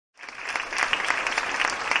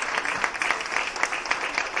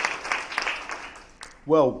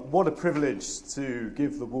Well, what a privilege to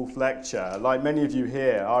give the Wolff lecture. Like many of you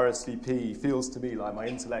here, RSVP feels to me like my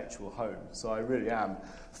intellectual home, so I really am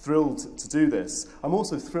thrilled to do this. I'm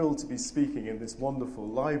also thrilled to be speaking in this wonderful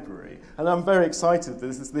library, and I'm very excited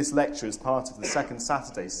that this lecture is part of the second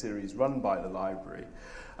Saturday series run by the library.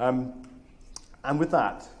 And with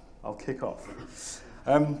that, I'll kick off.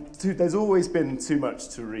 There's always been too much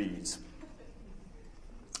to read.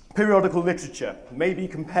 Periodical literature may be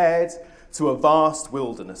compared to a vast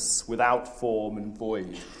wilderness without form and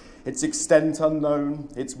void, its extent unknown,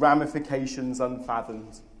 its ramifications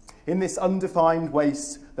unfathomed. In this undefined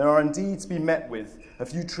waste, there are indeed to be met with a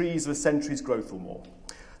few trees of a century's growth or more.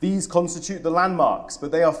 These constitute the landmarks,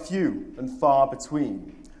 but they are few and far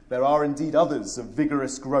between. There are indeed others of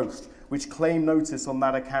vigorous growth which claim notice on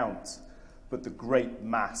that account, but the great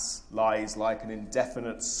mass lies like an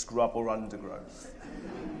indefinite scrub or undergrowth,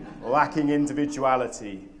 lacking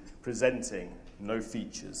individuality, presenting no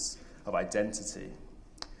features of identity.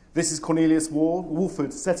 This is Cornelius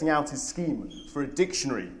Wolff setting out his scheme for a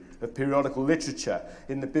dictionary of periodical literature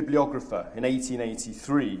in the Bibliographer in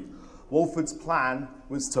 1883. Wolff's plan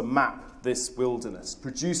was to map this wilderness,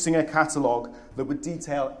 producing a catalogue that would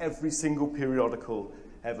detail every single periodical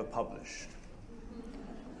ever published.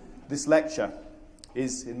 This lecture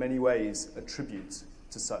is in many ways a tribute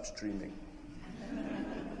to such dreaming.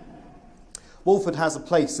 Wolff has a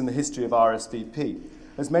place in the history of RSVP.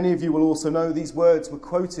 As many of you will also know, these words were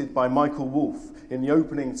quoted by Michael Wolff in the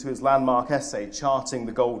opening to his landmark essay, Charting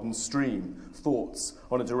the Golden Stream, Thoughts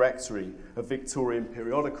on a Directory of Victorian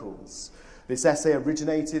Periodicals. This essay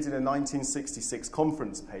originated in a 1966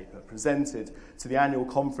 conference paper presented to the annual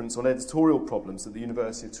conference on editorial problems at the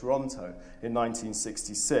University of Toronto in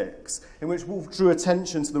 1966, in which Wolff drew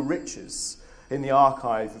attention to the riches in the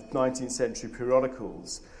archive of 19th century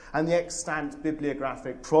periodicals and the extant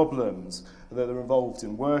bibliographic problems that are involved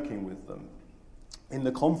in working with them. In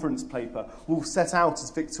the conference paper, Wolff set out his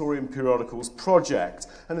Victorian Periodicals project,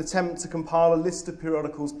 an attempt to compile a list of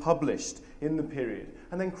periodicals published in the period,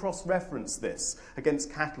 and then cross-reference this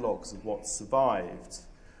against catalogues of what survived.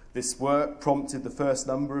 This work prompted the first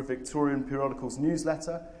number of Victorian Periodicals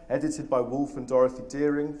newsletter, edited by Wolff and Dorothy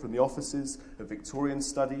Deering from the offices of Victorian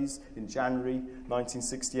Studies in January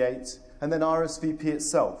 1968, and then RSVP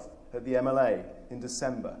itself at the MLA in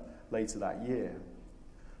December later that year.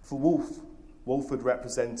 For Wolff, Wolff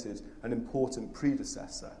represented an important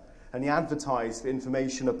predecessor, and he advertised for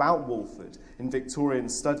information about Wolff in Victorian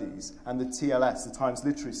Studies and the TLS, the Times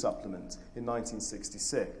Literary Supplement, in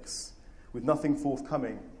 1966. With nothing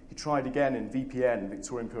forthcoming, he tried again in VPN,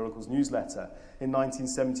 Victorian Periodicals newsletter, in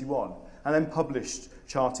 1971, and then published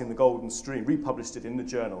Charting the Golden Stream, republished it in the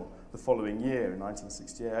journal the following year in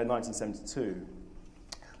 1972.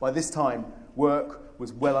 By this time, work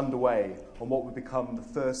was well underway on what would become the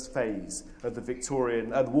first phase of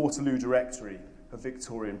the Waterloo Directory of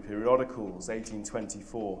Victorian Periodicals,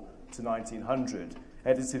 1824 to 1900,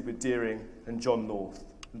 edited with Deering and John North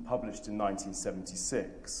and published in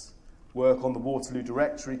 1976. Work on the Waterloo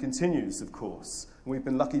Directory continues, of course, and we've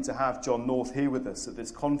been lucky to have John North here with us at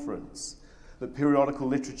this conference. That periodical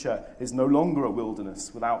literature is no longer a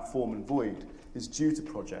wilderness without form and void is due to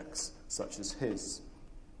projects such as his.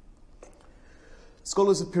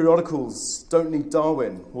 Scholars of periodicals don't need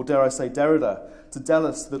Darwin, or dare I say Derrida, to tell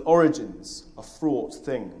us that origins are fraught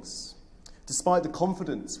things. Despite the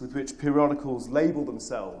confidence with which periodicals label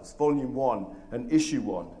themselves, Volume 1 and Issue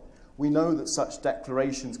 1, we know that such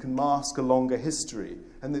declarations can mask a longer history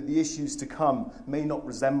and that the issues to come may not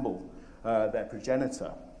resemble their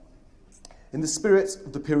progenitor. In the spirit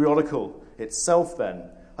of the periodical itself, then,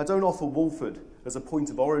 I don't offer Wolff as a point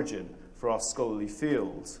of origin for our scholarly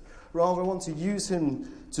field. Rather, I want to use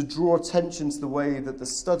him to draw attention to the way that the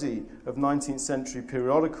study of 19th century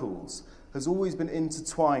periodicals has always been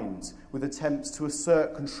intertwined with attempts to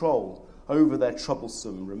assert control over their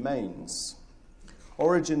troublesome remains.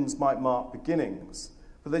 Origins might mark beginnings,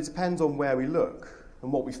 but they depend on where we look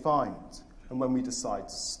and what we find and when we decide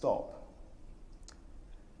to stop.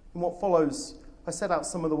 In what follows, I set out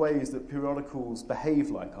some of the ways that periodicals behave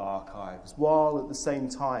like archives, while at the same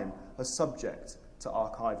time are subject to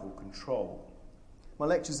archival control. My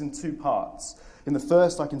lecture's in two parts. In the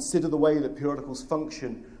first, I consider the way that periodicals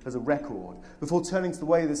function as a record, before turning to the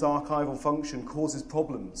way this archival function causes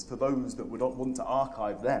problems for those that would not want to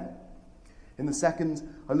archive them. In the second,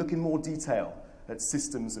 I look in more detail at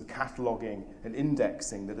systems of cataloguing and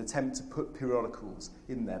indexing that attempt to put periodicals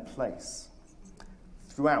in their place.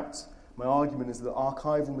 Throughout, my argument is that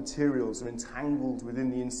archival materials are entangled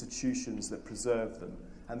within the institutions that preserve them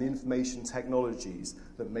and the information technologies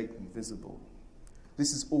that make them visible.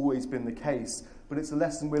 This has always been the case, but it's a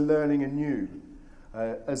lesson we're learning anew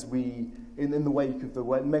in the wake of the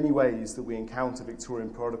many ways that we encounter Victorian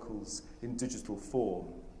periodicals in digital form.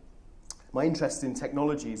 My interest in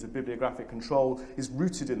technologies of bibliographic control is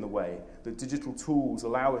rooted in the way that digital tools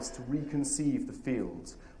allow us to reconceive the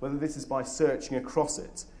field, whether this is by searching across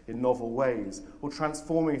it in novel ways or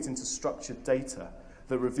transforming it into structured data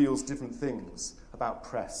that reveals different things about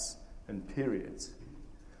press and period.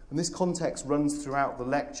 And this context runs throughout the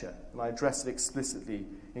lecture, and I address it explicitly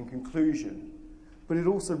in conclusion, but it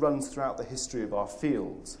also runs throughout the history of our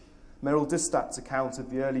field. Merrill Distat's account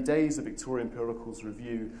of the early days of Victorian Periodicals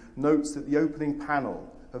Review notes that the opening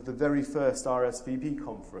panel of the very first RSVP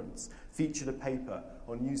conference featured a paper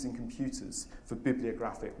on using computers for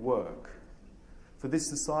bibliographic work. For this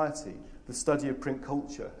society, the study of print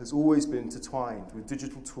culture has always been intertwined with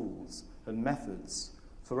digital tools and methods.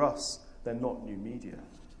 For us, they're not new media.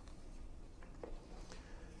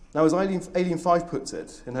 Now, as Aileen Fife puts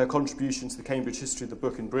it in her contribution to the Cambridge History of the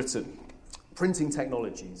Book in Britain, printing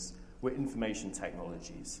technologies were information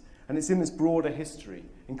technologies. And it's in this broader history,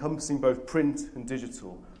 encompassing both print and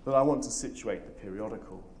digital, that I want to situate the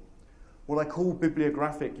periodical. What I call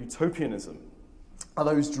bibliographic utopianism are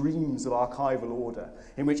those dreams of archival order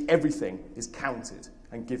in which everything is counted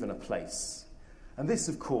and given a place. And this,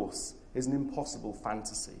 of course, is an impossible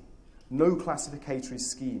fantasy. No classificatory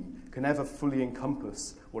scheme can ever fully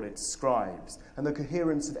encompass what it describes, and the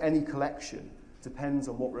coherence of any collection depends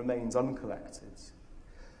on what remains uncollected.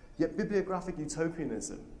 Yet bibliographic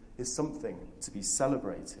utopianism is something to be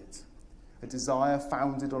celebrated. A desire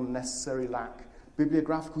founded on necessary lack,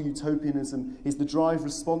 bibliographical utopianism is the drive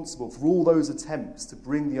responsible for all those attempts to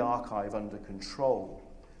bring the archive under control.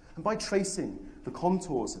 And by tracing the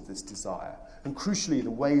contours of this desire, and crucially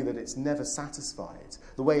the way that it's never satisfied,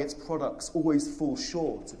 the way its products always fall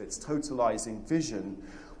short of its totalizing vision,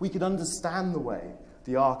 we can understand the way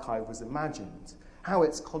the archive was imagined, how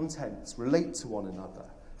its contents relate to one another,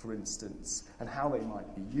 for instance, and how they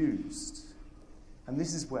might be used. And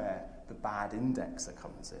this is where the bad indexer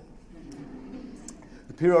comes in.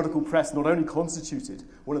 The periodical press not only constituted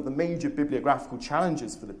one of the major bibliographical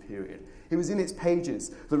challenges for the period, it was in its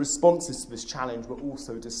pages that responses to this challenge were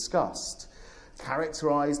also discussed.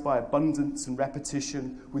 Characterized by abundance and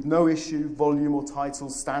repetition, with no issue, volume, or title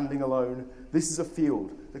standing alone, this is a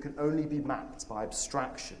field that can only be mapped by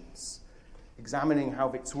abstractions. Examining how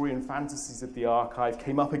Victorian fantasies of the archive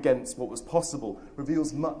came up against what was possible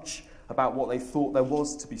reveals much about what they thought there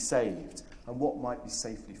was to be saved and what might be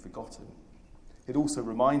safely forgotten. It also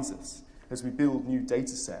reminds us, as we build new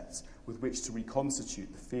data sets with which to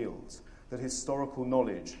reconstitute the field, that historical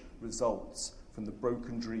knowledge results from the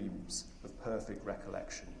broken dreams of perfect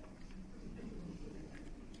recollection.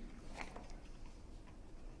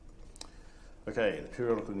 Okay, the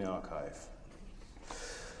periodical in the archive.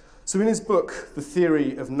 So in his book, The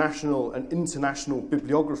Theory of National and International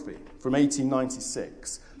Bibliography from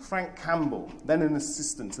 1896, Frank Campbell, then an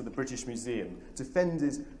assistant to the British Museum,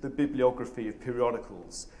 defended the bibliography of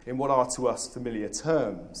periodicals in what are to us familiar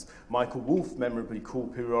terms. Michael Wolff memorably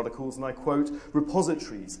called periodicals, and I quote,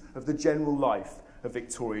 repositories of the general life of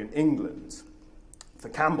Victorian England. For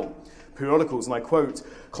Campbell, periodicals, and I quote,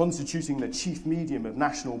 constituting the chief medium of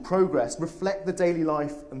national progress, reflect the daily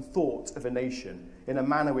life and thought of a nation in a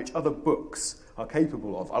manner which other books are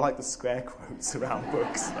capable of. I like the square quotes around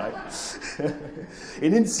books. Right?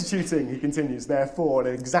 In instituting, he continues, therefore,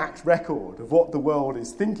 an exact record of what the world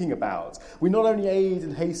is thinking about, we not only aid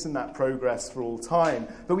and hasten that progress for all time,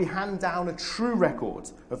 but we hand down a true record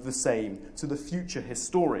of the same to the future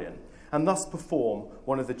historian, and thus perform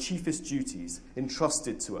one of the chiefest duties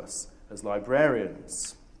entrusted to us as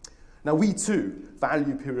librarians. Now, we too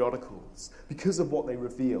value periodicals because of what they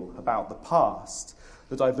reveal about the past.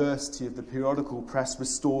 The diversity of the periodical press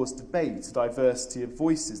restores debate, a diversity of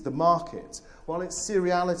voices, the market, while its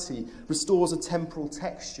seriality restores a temporal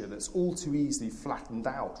texture that's all too easily flattened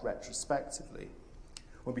out retrospectively.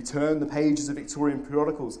 When we turn the pages of Victorian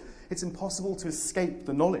periodicals, it's impossible to escape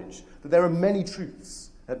the knowledge that there are many truths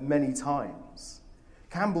at many times.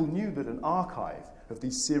 Campbell knew that an archive of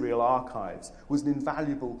these serial archives was an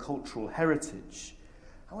invaluable cultural heritage.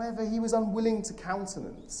 However, he was unwilling to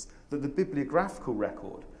countenance that the bibliographical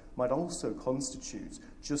record might also constitute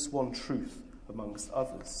just one truth amongst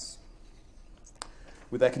others.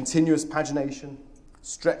 With their continuous pagination,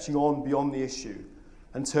 stretching on beyond the issue,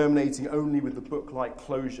 and terminating only with the book-like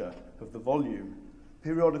closure of the volume,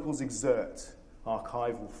 periodicals exert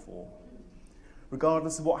archival form.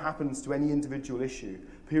 Regardless of what happens to any individual issue,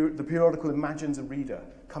 the periodical imagines a reader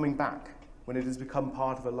coming back when it has become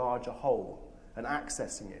part of a larger whole and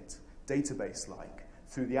accessing it, database-like,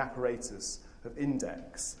 through the apparatus of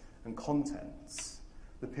index and contents.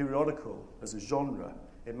 The periodical, as a genre,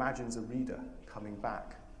 imagines a reader coming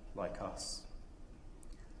back like us.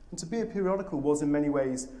 And to be a periodical was in many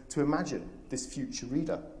ways to imagine this future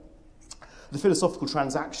reader. The Philosophical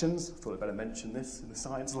Transactions, I thought I'd better mention this in the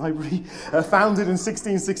Science Library, founded in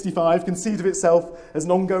 1665, conceived of itself as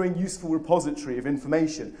an ongoing useful repository of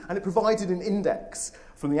information, and it provided an index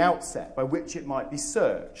from the outset by which it might be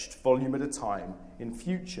searched, volume at a time, in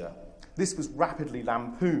future. This was rapidly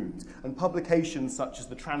lampooned, and publications such as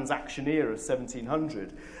the Transactioneer of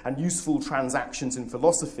 1700 and Useful Transactions in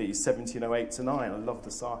Philosophy, 1708-9, I love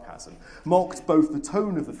the sarcasm, mocked both the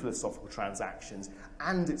tone of the Philosophical Transactions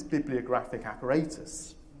and its bibliographic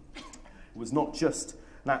apparatus. It was not just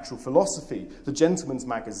natural philosophy. The Gentleman's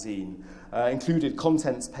Magazine included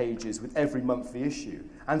contents pages with every monthly issue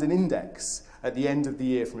and an index at the end of the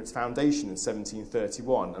year from its foundation in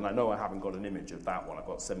 1731. And I know I haven't got an image of that one. I've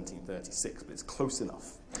got 1736, but it's close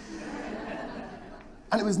enough.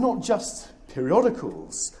 And it was not just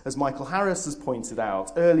periodicals. As Michael Harris has pointed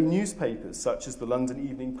out, early newspapers such as the London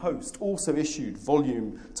Evening Post also issued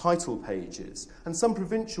volume title pages, and some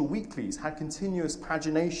provincial weeklies had continuous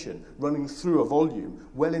pagination running through a volume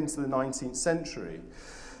well into the 19th century.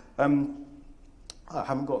 I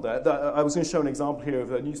haven't got that. I was going to show an example here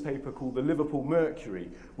of a newspaper called the Liverpool Mercury,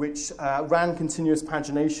 which ran continuous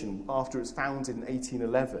pagination after it was founded in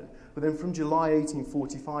 1811. But then from July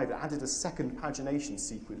 1845, it added a second pagination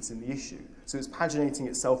sequence in the issue. So it's paginating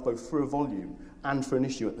itself both for a volume and for an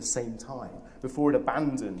issue at the same time, before it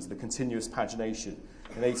abandoned the continuous pagination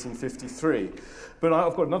in 1853. But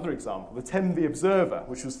I've got another example. The Tenby Observer,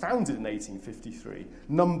 which was founded in 1853,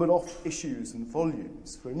 numbered off issues and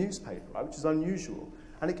volumes for a newspaper, right, which is unusual.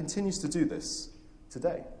 And it continues to do this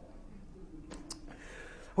today.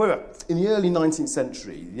 However, in the early 19th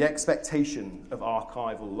century, the expectation of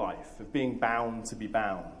archival life, of being bound to be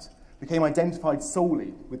bound, became identified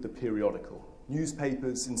solely with the periodical.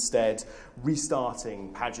 Newspapers instead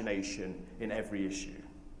restarting pagination in every issue.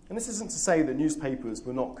 And this isn't to say that newspapers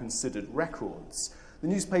were not considered records. The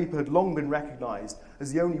newspaper had long been recognised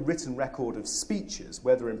as the only written record of speeches,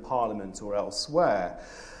 whether in Parliament or elsewhere.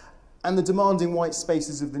 And the demanding white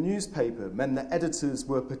spaces of the newspaper meant that editors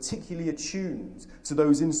were particularly attuned to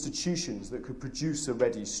those institutions that could produce a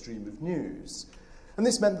ready stream of news. And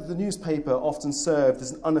this meant that the newspaper often served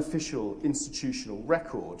as an unofficial institutional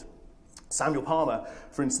record. Samuel Palmer,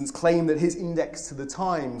 for instance, claimed that his index to the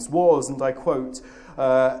Times was, and I quote,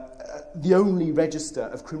 the only register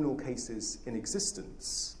of criminal cases in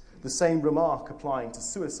existence. The same remark applying to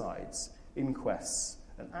suicides, inquests,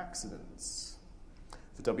 and accidents.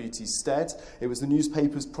 For W.T. Stead, it was the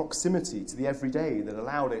newspaper's proximity to the everyday that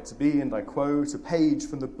allowed it to be, and I quote, a page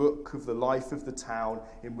from the book of the life of the town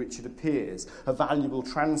in which it appears, a valuable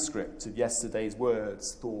transcript of yesterday's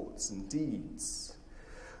words, thoughts, and deeds.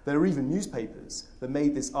 There are even newspapers that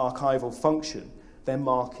made this archival function their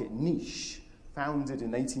market niche. Founded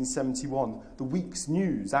in 1871, the Week's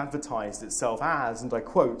News advertised itself as, and I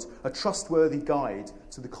quote, a trustworthy guide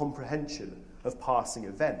to the comprehension of passing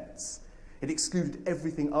events. It excluded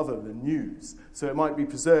everything other than news, so it might be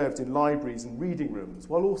preserved in libraries and reading rooms,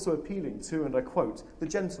 while also appealing to, and I quote, the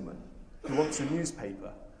gentleman who wants a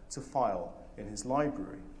newspaper to file in his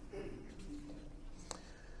library.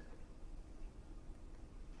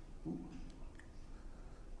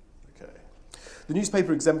 Okay. The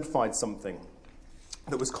newspaper exemplified something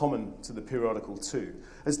that was common to the periodical too.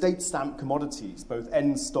 As date-stamped commodities, both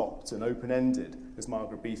end-stopped and open-ended, as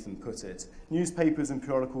Margaret Beetham put it, newspapers and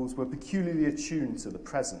periodicals were peculiarly attuned to the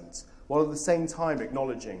present, while at the same time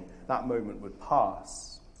acknowledging that moment would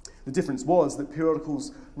pass. The difference was that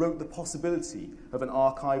periodicals wrote the possibility of an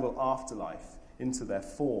archival afterlife into their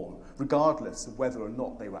form, regardless of whether or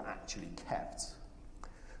not they were actually kept.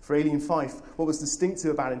 For Aileen Fife, what was distinctive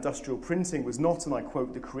about industrial printing was not, and I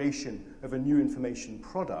quote, the creation of a new information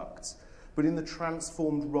product, but in the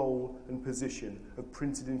transformed role and position of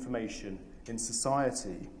printed information in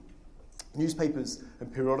society. Newspapers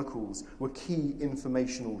and periodicals were key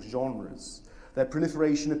informational genres. Their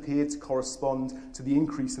proliferation appeared to correspond to the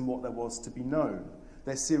increase in what there was to be known.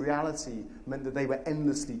 Their seriality meant that they were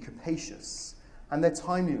endlessly capacious, and their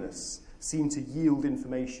timeliness seemed to yield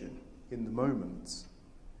information in the moment.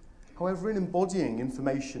 However, in embodying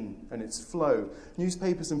information and its flow,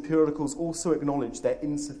 newspapers and periodicals also acknowledged their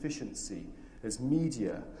insufficiency as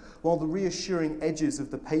media, while the reassuring edges of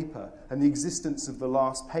the paper and the existence of the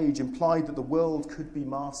last page implied that the world could be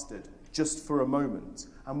mastered just for a moment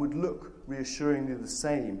and would look reassuringly the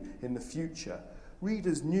same in the future.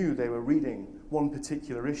 Readers knew they were reading one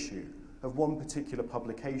particular issue of one particular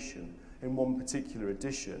publication, in one particular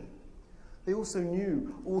edition. They also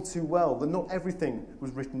knew all too well that not everything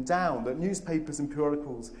was written down, that newspapers and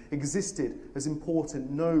periodicals existed as important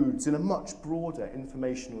nodes in a much broader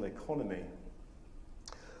informational economy.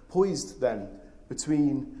 Poised then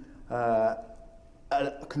between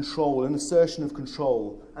control, an assertion of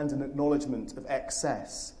control, and an acknowledgement of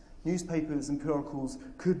excess, newspapers and periodicals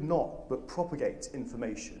could not but propagate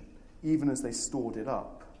information, even as they stored it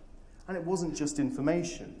up. And it wasn't just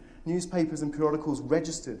information. Newspapers and periodicals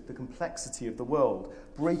registered the complexity of the world,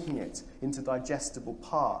 breaking it into digestible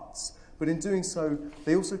parts. But in doing so,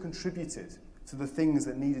 they also contributed to the things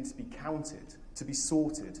that needed to be counted, to be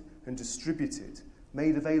sorted and distributed,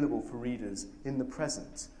 made available for readers in the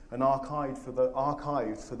present, and archived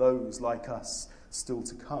for those like us still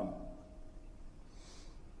to come.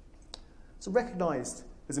 So recognised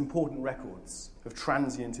as important records of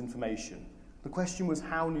transient information, the question was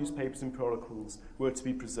how newspapers and periodicals were to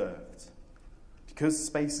be preserved. Because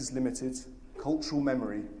space is limited, cultural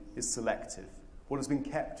memory is selective. What has been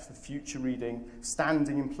kept for future reading,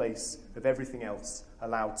 standing in place of everything else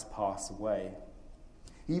allowed to pass away.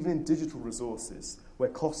 Even in digital resources, where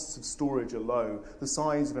costs of storage are low, the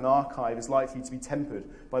size of an archive is likely to be tempered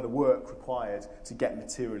by the work required to get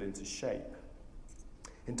material into shape.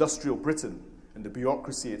 Industrial Britain and the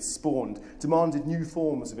bureaucracy it spawned demanded new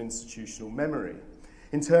forms of institutional memory.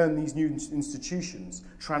 In turn, these new institutions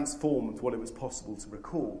transformed what it was possible to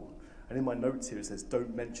recall. And in my notes here it says,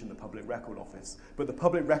 don't mention the Public Record Office. But the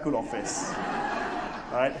Public Record Office,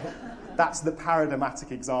 right, that's the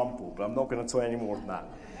paradigmatic example, but I'm not going to tell you any more than that.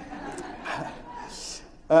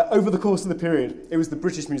 Over the course of the period, it was the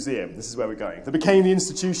British Museum, this is where we're going, that became the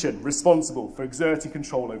institution responsible for exerting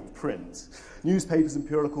control over print. Newspapers and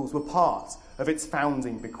periodicals were part of its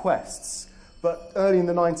founding bequests. But early in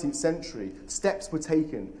the 19th century, steps were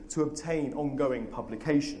taken to obtain ongoing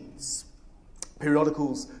publications.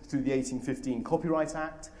 Periodicals through the 1815 Copyright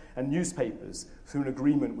Act, and newspapers through an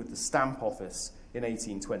agreement with the Stamp Office in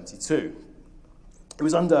 1822. It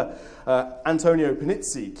was under Antonio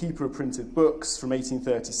Panizzi, keeper of printed books, from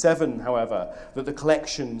 1837, however, that the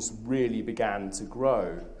collections really began to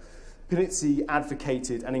grow. Panizzi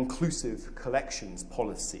advocated an inclusive collections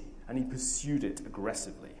policy, and he pursued it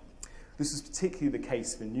aggressively. This was particularly the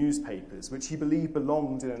case for newspapers, which he believed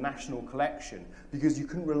belonged in a national collection because you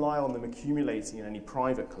couldn't rely on them accumulating in any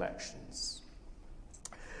private collections.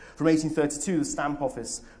 From 1832, the Stamp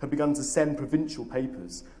Office had begun to send provincial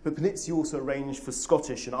papers, but Panizzi also arranged for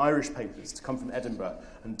Scottish and Irish papers to come from Edinburgh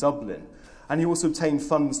and Dublin, and he also obtained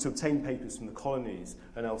funds to obtain papers from the colonies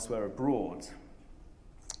and elsewhere abroad.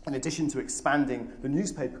 In addition to expanding the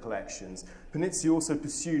newspaper collections, Panizzi also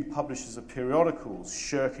pursued publishers of periodicals,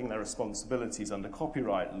 shirking their responsibilities under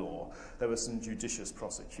copyright law. There were some judicious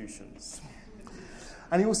prosecutions.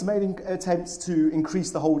 And he also made attempts to increase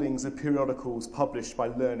the holdings of periodicals published by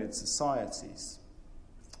learned societies.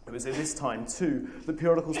 It was at this time, too, that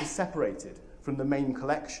periodicals were separated from the main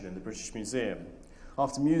collection in the British Museum.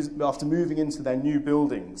 After moving into their new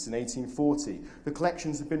buildings in 1840, the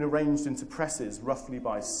collections had been arranged into presses roughly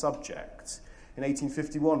by subject. In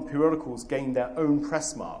 1851, periodicals gained their own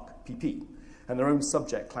press mark, PP, and their own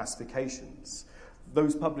subject classifications.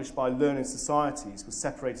 Those published by learned societies were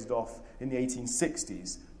separated off in the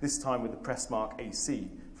 1860s, this time with the press mark AC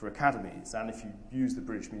for academies. And if you use the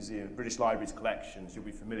British Library's collections, you'll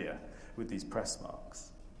be familiar with these press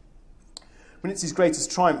marks. Panizzi's greatest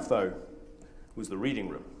triumph, though, was the reading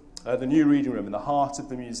room, the new reading room in the heart of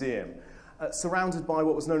the museum, surrounded by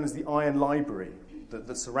what was known as the Iron Library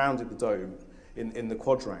that surrounded the dome in the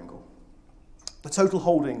quadrangle. The total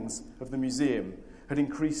holdings of the museum had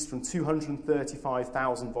increased from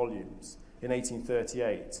 235,000 volumes in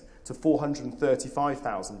 1838 to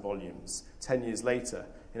 435,000 volumes 10 years later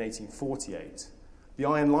in 1848. The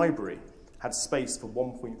Iron Library had space for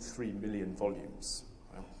 1.3 million volumes.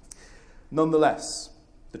 Nonetheless,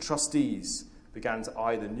 the trustees began to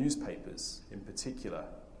eye the newspapers, in particular,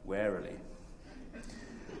 warily.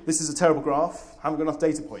 This is a terrible graph. I haven't got enough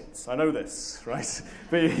data points. I know this, right?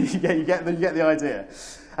 But you get the idea.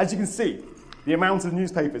 As you can see, the amount of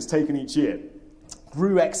newspapers taken each year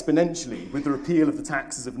grew exponentially with the repeal of the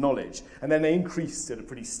taxes of knowledge, and then they increased at a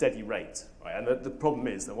pretty steady rate. Right? And the problem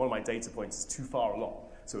is that one of my data points is too far along,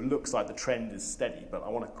 so it looks like the trend is steady, but I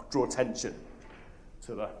want to draw attention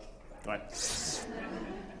to the... Right.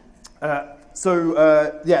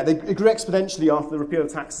 It grew exponentially after the repeal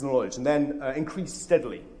of taxes and knowledge, and then increased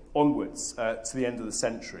steadily onwards to the end of the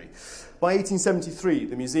century. By 1873,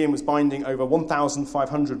 the museum was binding over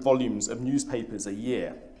 1,500 volumes of newspapers a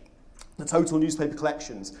year. The total newspaper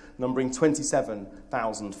collections numbering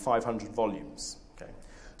 27,500 volumes. Okay.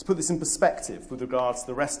 To put this in perspective with regards to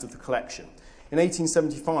the rest of the collection, in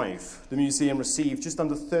 1875, the museum received just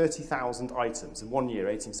under 30,000 items in 1 year,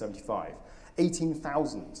 1875.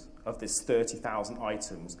 18,000 of this 30,000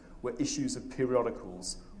 items were issues of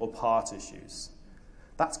periodicals or part issues.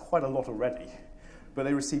 That's quite a lot already, but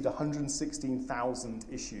they received 116,000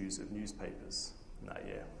 issues of newspapers in that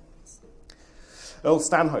year. Earl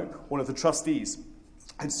Stanhope, one of the trustees,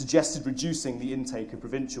 had suggested reducing the intake of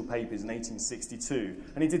provincial papers in 1862,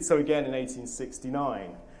 and he did so again in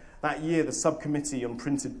 1869. That year, the Subcommittee on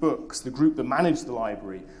Printed Books, the group that managed the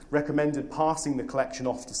library, recommended passing the collection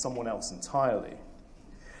off to someone else entirely.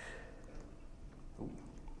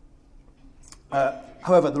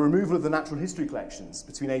 However, the removal of the natural history collections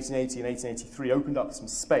between 1880 and 1883 opened up some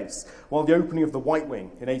space, while the opening of the White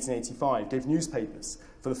Wing in 1885 gave newspapers,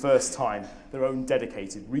 for the first time, their own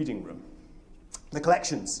dedicated reading room. The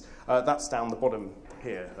collections, that's down the bottom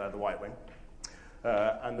here, the White Wing,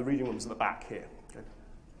 and the reading room's at the back here. Okay.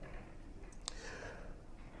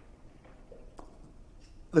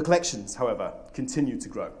 The collections, however, continued to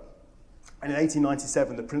grow. And in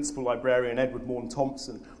 1897, the principal librarian, Edward Morton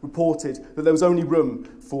Thompson, reported that there was only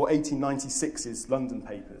room for 1896's London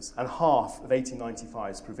papers and half of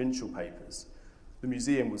 1895's provincial papers. The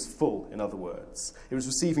museum was full, in other words. It was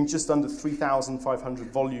receiving just under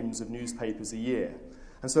 3,500 volumes of newspapers a year,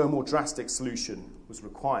 and so a more drastic solution was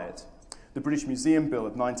required. The British Museum Bill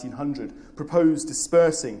of 1900 proposed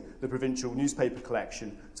dispersing the provincial newspaper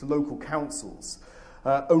collection to local councils,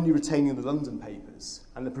 only retaining the London papers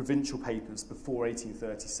and the provincial papers before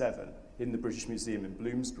 1837 in the British Museum in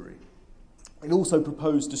Bloomsbury. It also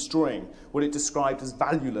proposed destroying what it described as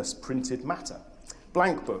valueless printed matter: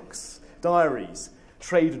 blank books, diaries,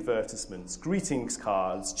 trade advertisements, greetings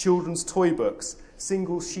cards, children's toy books,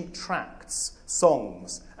 single-sheet tracts,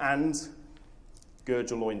 songs, and,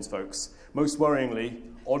 gird your loins, folks, most worryingly,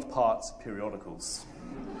 odd parts periodicals.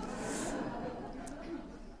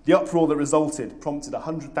 The uproar that resulted prompted a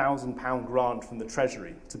 £100,000 grant from the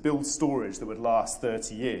Treasury to build storage that would last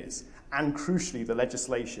 30 years, and crucially, the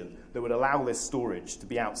legislation that would allow this storage to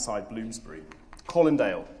be outside Bloomsbury.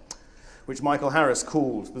 Colindale, which Michael Harris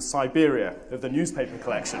called the Siberia of the newspaper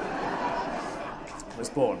collection, was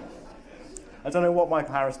born. I don't know what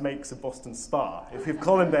Michael Harris makes of Boston Spa, if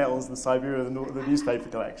Colindale's the Siberia of the newspaper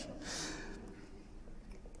collection.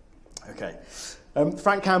 Okay.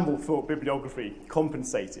 Frank Campbell thought bibliography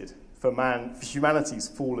compensated for humanity's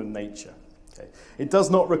fallen nature. Okay. It does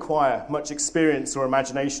not require much experience or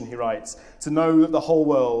imagination, he writes, to know that the whole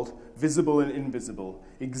world, visible and invisible,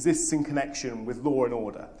 exists in connection with law and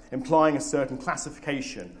order, implying a certain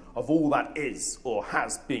classification of all that is or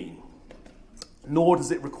has been. Nor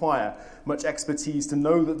does it require much expertise to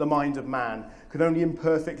know that the mind of man can only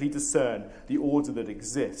imperfectly discern the order that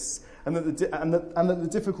exists, and that the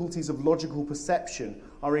difficulties of logical perception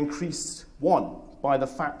are increased, one, by the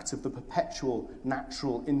fact of the perpetual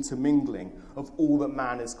natural intermingling of all that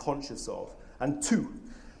man is conscious of, and two,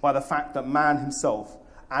 by the fact that man himself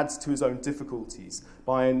adds to his own difficulties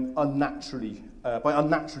by unnaturally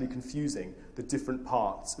confusing the different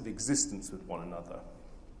parts of existence with one another.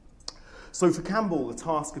 So for Campbell, the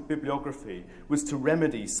task of bibliography was to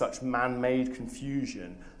remedy such man-made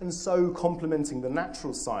confusion, and so, complementing the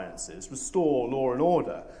natural sciences, restore law and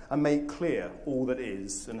order, and make clear all that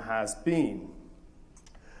is and has been.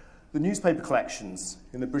 The newspaper collections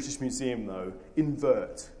in the British Museum, though,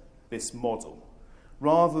 invert this model.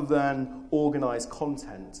 Rather than organise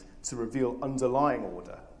content to reveal underlying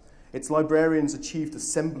order, its librarians achieved a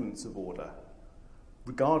semblance of order,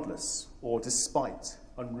 regardless or despite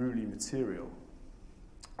unruly material.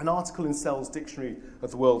 An article in Sell's Dictionary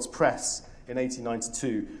of the World's Press in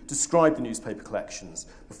 1892 described the newspaper collections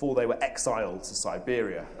before they were exiled to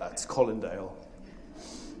Siberia, to Colindale.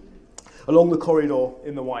 Along the corridor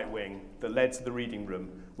in the White Wing that led to the reading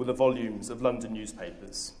room were the volumes of London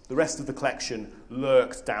newspapers. The rest of the collection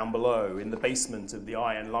lurked down below in the basement of the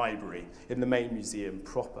Iron Library in the main museum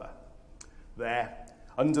proper. There,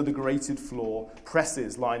 under the grated floor,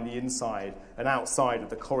 presses lined the inside and outside of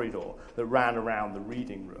the corridor that ran around the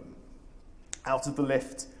reading room. Out of the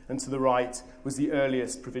lift and to the right was the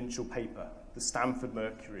earliest provincial paper, the Stamford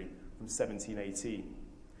Mercury from 1718.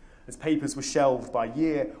 As papers were shelved by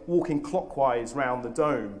year, walking clockwise round the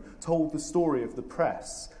dome told the story of the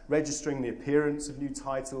press, registering the appearance of new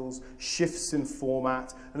titles, shifts in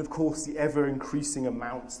format, and of course the ever-increasing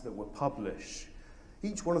amounts that were published.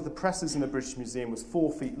 Each one of the presses in the British Museum was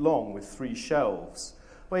 4 feet long with 3 shelves.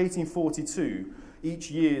 By 1842, each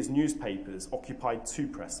year's newspapers occupied 2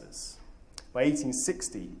 presses. By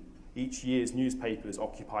 1860, each year's newspapers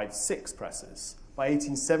occupied 6 presses. By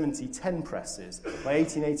 1870, 10 presses. By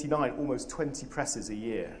 1889, almost 20 presses a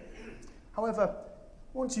year. However,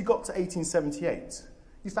 once you got to 1878,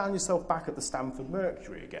 you found yourself back at the Stamford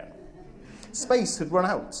Mercury again. Space had run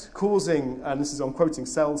out, causing, and this is I'm quoting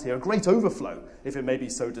Sells here, a great overflow, if it may be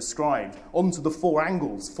so described, onto the four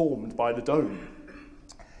angles formed by the dome.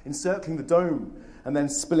 Encircling the dome and then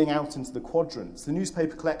spilling out into the quadrants, the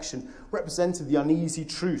newspaper collection represented the uneasy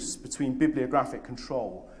truce between bibliographic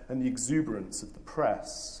control and the exuberance of the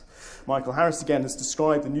press. Michael Harris again has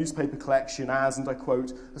described the newspaper collection as, and I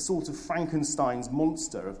quote, a sort of Frankenstein's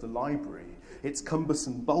monster of the library. Its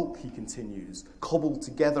cumbersome bulk, he continues, cobbled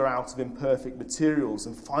together out of imperfect materials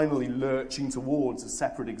and finally lurching towards a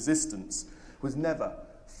separate existence, was never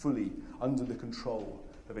fully under the control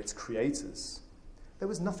of its creators. There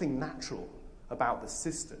was nothing natural about the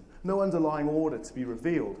system, no underlying order to be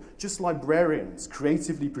revealed, just librarians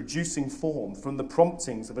creatively producing form from the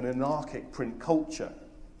promptings of an anarchic print culture.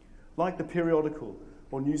 Like the periodical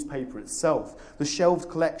or newspaper itself, the shelved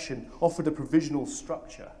collection offered a provisional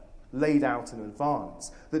structure laid out in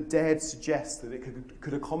advance that dared suggest that it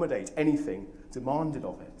could accommodate anything demanded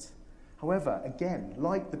of it. However, again,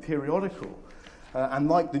 like the periodical and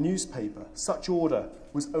like the newspaper, such order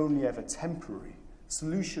was only ever temporary.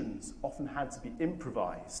 Solutions often had to be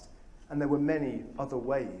improvised, and there were many other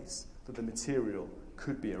ways that the material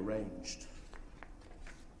could be arranged.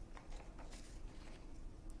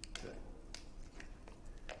 Okay.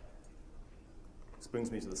 This brings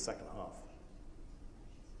me to the second half.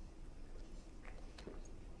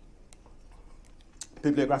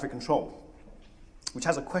 Bibliographic control, which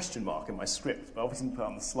has a question mark in my script, but I obviously didn't put it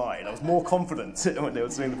on the slide. I was more confident when they were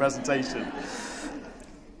doing the presentation.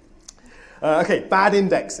 Okay, bad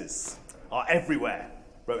indexes are everywhere,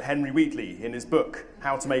 wrote Henry Wheatley in his book,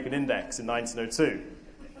 How to Make an Index in 1902.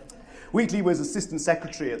 Wheatley was assistant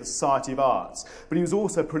secretary at the Society of Arts, but he was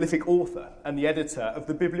also a prolific author and the editor of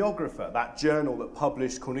the Bibliographer, that journal that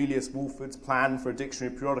published Cornelius Wolford's Plan for a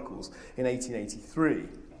Dictionary of Periodicals in 1883.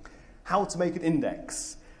 How to Make an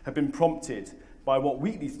Index had been prompted by what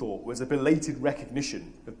Wheatley thought was a belated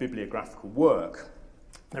recognition of bibliographical work.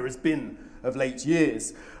 There has been, of late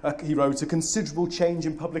years, he wrote, a considerable change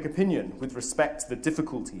in public opinion with respect to the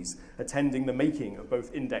difficulties attending the making of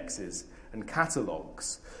both indexes and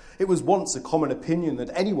catalogues. It was once a common opinion that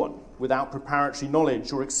anyone without preparatory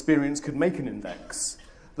knowledge or experience could make an index.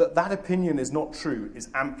 That opinion is not true is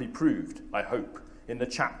amply proved, I hope, in the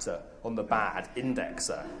chapter on the bad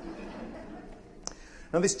indexer.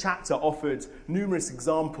 Now, this chapter offered numerous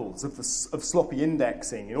examples of sloppy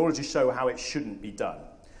indexing in order to show how it shouldn't be done.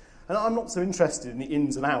 And I'm not so interested in the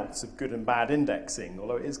ins and outs of good and bad indexing,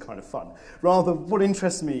 although it is kind of fun. Rather, what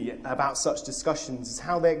interests me about such discussions is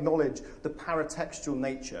how they acknowledge the paratextual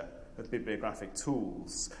nature of bibliographic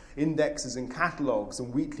tools. Indexes and catalogues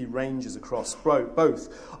and Wheatley ranges across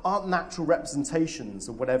both aren't natural representations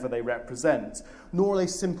of whatever they represent, nor are they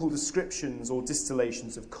simple descriptions or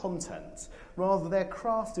distillations of content. Rather, they're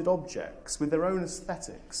crafted objects with their own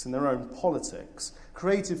aesthetics and their own politics,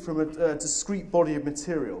 created from a discrete body of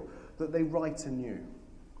material that they write anew.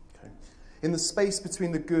 Okay. In the space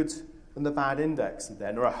between the good and the bad index,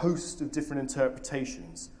 then, are a host of different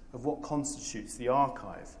interpretations of what constitutes the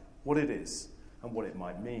archive, what it is, and what it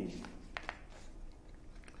might mean.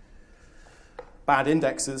 Bad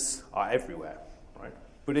indexes are everywhere, right?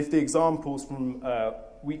 But if the examples from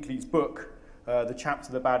Wheatley's book, the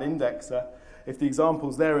chapter The Bad Indexer, if the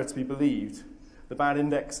examples there are to be believed, the bad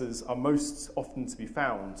indexers are most often to be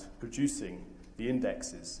found producing the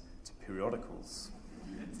indexes to periodicals.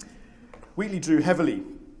 Wheatley drew heavily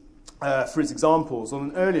for its examples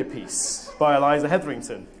on an earlier piece by Eliza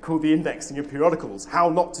Hetherington called The Indexing of Periodicals, How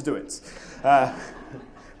Not to Do It,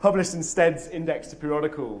 published in Stead's Index to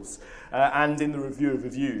Periodicals and in the Review of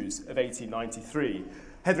Reviews of 1893.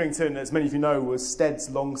 Hetherington, as many of you know, was Stead's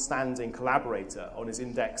long-standing collaborator on his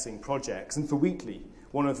indexing projects, and for Wheatley,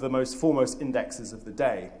 one of the most indexers of the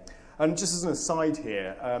day. And just as an aside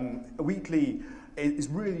here, Wheatley is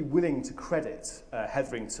really willing to credit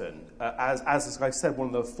Hetherington as I said,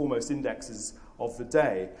 one of the foremost indexers of the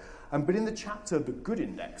day. But in the chapter The Good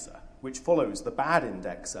Indexer, which follows the bad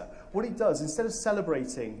indexer, what he does, instead of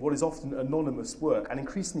celebrating what is often anonymous work and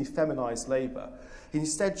increasingly feminized labor, he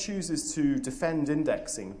instead chooses to defend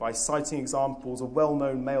indexing by citing examples of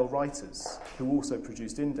well-known male writers who also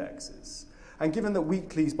produced indexes. And given that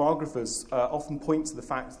Wheatley's biographers often point to the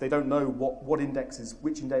fact they don't know which indexes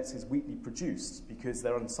Wheatley produced because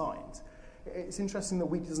they're unsigned, it's interesting that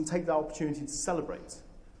Wheatley doesn't take that opportunity to celebrate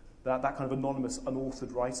that kind of anonymous,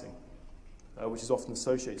 unauthored writing, which is often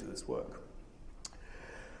associated with this work.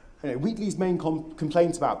 Anyway, Wheatley's main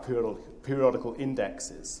complaint about periodical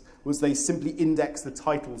indexes was they simply index the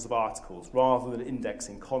titles of articles rather than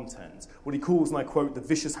indexing content. What he calls, and I quote, the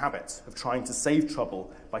vicious habit of trying to save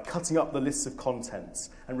trouble by cutting up the lists of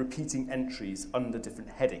contents and repeating entries under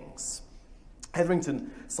different headings.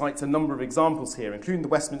 Hetherington cites a number of examples here, including the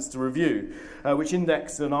Westminster Review, which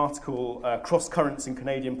indexed an article, Cross Currents in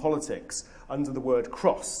Canadian Politics, under the word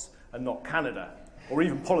cross and not Canada, or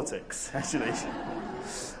even politics, actually.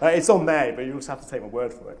 It's on there, but you also have to take my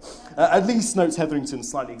word for it. At least, notes Hetherington,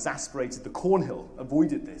 slightly exasperated, the Cornhill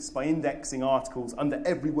avoided this by indexing articles under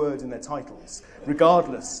every word in their titles,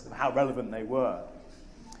 regardless of how relevant they were.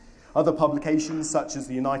 Other publications, such as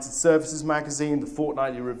the United Services magazine, the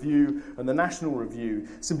Fortnightly Review, and the National Review,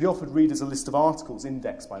 simply offered readers a list of articles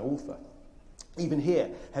indexed by author. Even here,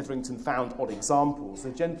 Hetherington found odd examples.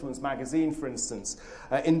 The Gentleman's Magazine, for instance,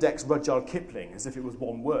 indexed Rudyard Kipling as if it was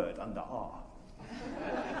one word under R.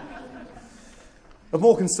 Of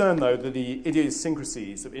more concern, though, than the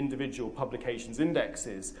idiosyncrasies of individual publications'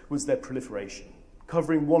 indexes was their proliferation.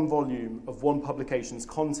 Covering one volume of one publication's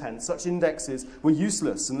content, such indexes were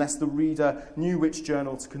useless unless the reader knew which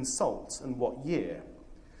journal to consult and what year.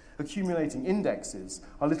 Accumulating indexes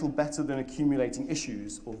are little better than accumulating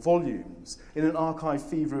issues or volumes. In an archive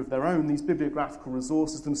fever of their own, these bibliographical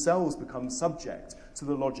resources themselves become subject to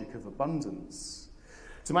the logic of abundance.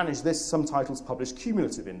 To manage this, some titles publish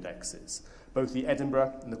cumulative indexes. Both the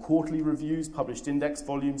Edinburgh and the Quarterly Reviews published index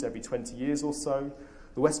volumes every 20 years or so.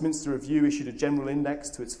 The Westminster Review issued a general index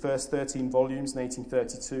to its first 13 volumes in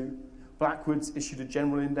 1832. Blackwood's issued a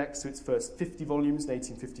general index to its first 50 volumes in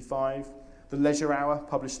 1855. The Leisure Hour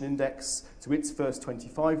published an index to its first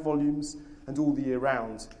 25 volumes, and All the Year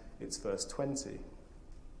Round, its first 20.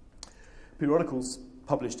 Periodicals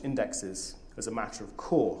published indexes as a matter of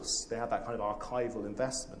course. They had that kind of archival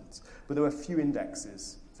investment. But there were few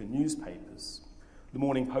indexes for newspapers. The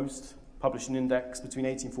Morning Post published an index between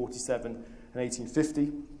 1847 and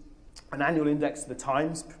 1850. An annual index to the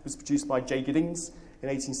Times was produced by J. Giddings in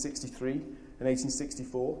 1863 and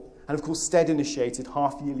 1864. And of course, Stead initiated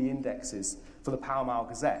half-yearly indexes for the Pall Mall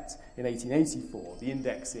Gazette in 1884, the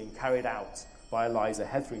indexing carried out by Eliza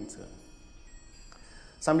Hetherington.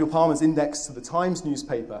 Samuel Palmer's index to the Times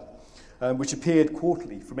newspaper, which appeared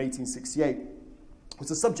quarterly from 1868,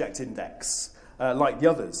 was a subject index, like the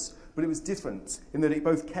others, but it was different in that it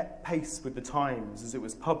both kept pace with the Times as it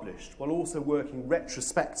was published, while also working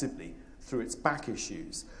retrospectively through its back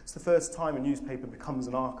issues. It's the first time a newspaper becomes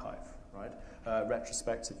an archive, right,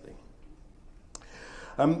 retrospectively.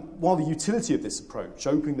 While the utility of this approach,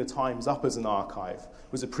 opening the Times up as an archive,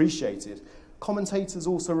 was appreciated, commentators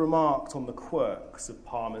also remarked on the quirks of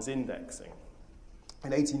Palmer's indexing.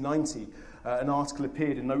 In 1890, an article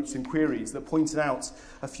appeared in Notes and Queries that pointed out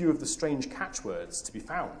a few of the strange catchwords to be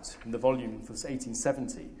found in the volume for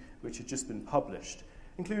 1870, which had just been published,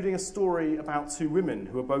 including a story about two women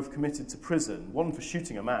who were both committed to prison, one for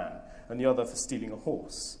shooting a man and the other for stealing a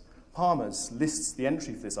horse. Palmer's lists the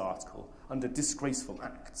entry for this article under disgraceful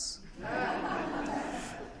acts,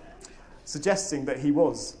 suggesting that he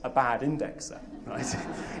was a bad indexer, right?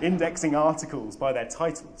 Indexing articles by their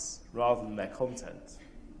titles rather than their content.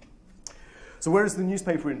 So whereas the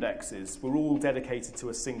newspaper indexes were all dedicated to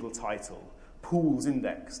a single title, Poole's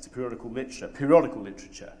index to periodical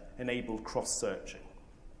literature enabled cross-searching.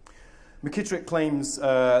 David McKittrick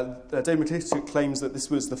claims that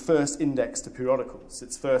this was the first index to periodicals.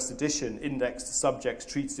 Its first edition indexed to subjects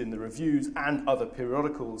treated in the reviews and other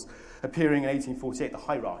periodicals, appearing in 1848. The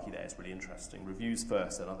hierarchy there is really interesting. Reviews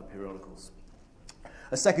first and other periodicals.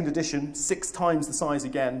 A second edition, 6 times the size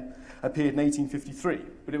again, appeared in 1853,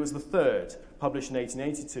 but it was the third, published in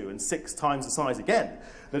 1882, and 6 times the size again,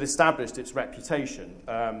 that established its reputation.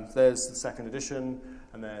 There's the second edition,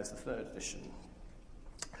 and there's the third edition.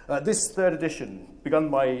 This third edition, begun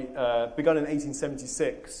in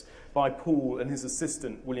 1876 by Poole and his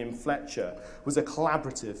assistant, William Fletcher, was a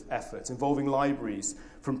collaborative effort involving libraries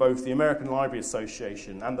from both the American Library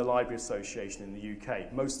Association and the Library Association in the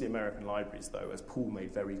UK. Mostly American libraries, though, as Poole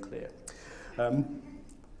made very clear.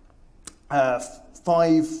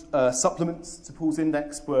 5 supplements to Poole's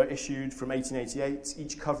index were issued from 1888,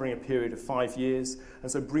 each covering a period of 5 years,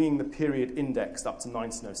 and so bringing the period indexed up to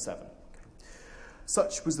 1907.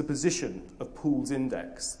 Such was the position of Poole's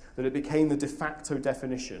index that it became the de facto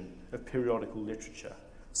definition of periodical literature,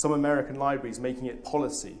 some American libraries making it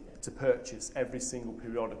policy to purchase every single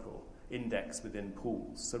periodical index within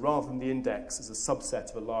Poole's. So rather than the index as a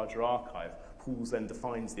subset of a larger archive, Poole's then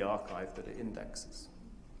defines the archive that it indexes.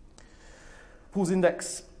 Poole's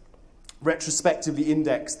index retrospectively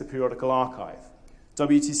indexed the periodical archive.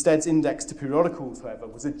 W.T. Stead's index to periodicals, however,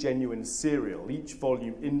 was a genuine serial, each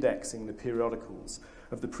volume indexing the periodicals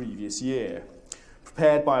of the previous year.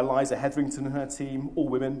 Prepared by Eliza Hetherington and her team, all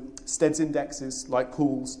women, Stead's indexes, like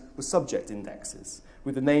Pool's, were subject indexes,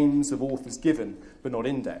 with the names of authors given but not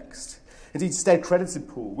indexed. Indeed, Stead credited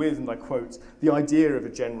Pool with, and I quote, the idea of a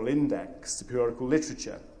general index to periodical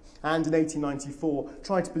literature, and in 1894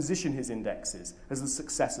 tried to position his indexes as the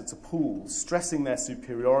successor to Pool's, stressing their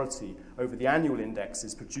superiority over the annual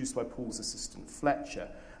indexes produced by Pool's assistant Fletcher,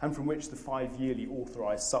 and from which the 5 yearly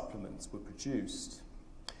authorised supplements were produced.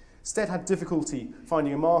 Stead had difficulty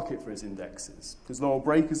finding a market for his indexes. As Laurel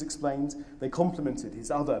Breakers explained, they complemented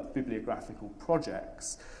his other bibliographical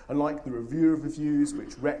projects. Unlike the Review of Reviews,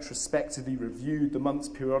 which retrospectively reviewed the month's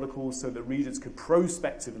periodicals so that readers could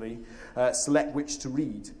prospectively select which to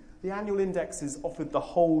read, the annual indexes offered the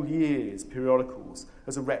whole year's periodicals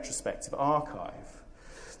as a retrospective archive.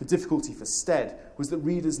 The difficulty for Stead was that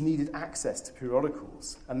readers needed access to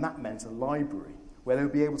periodicals, and that meant a library where they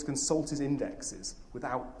would be able to consult his indexes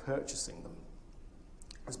without purchasing them.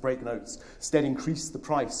 As Break notes, Stead increased the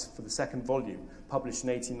price for the second volume, published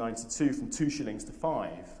in 1892, from 2 shillings to 5,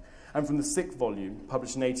 and from the 6th volume,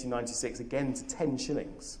 published in 1896, again to 10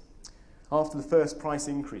 shillings. After the first price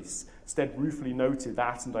increase, Stead ruefully noted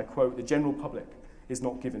that, and I quote, the general public is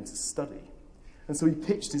not given to study. And so he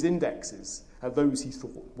pitched his indexes at those he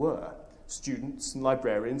thought were. Students and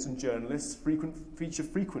librarians and journalists feature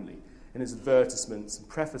frequently in his advertisements and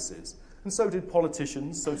prefaces, and so did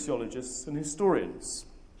politicians, sociologists, and historians.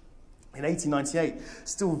 In 1898,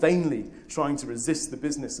 still vainly trying to resist the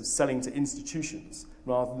business of selling to institutions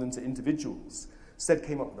rather than to individuals, Stead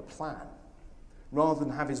came up with a plan. Rather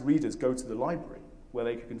than have his readers go to the library, where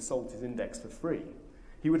they could consult his index for free,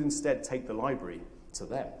 he would instead take the library to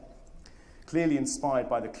them. Clearly inspired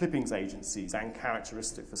by the clippings agencies and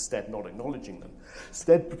characteristic for Stead not acknowledging them,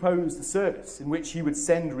 Stead proposed a service in which he would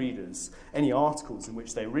send readers any articles in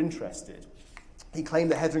which they were interested. He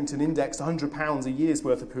claimed that Hetherington indexed £100 a year's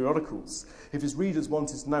worth of periodicals. If his readers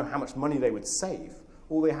wanted to know how much money they would save,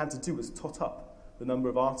 all they had to do was tot up the number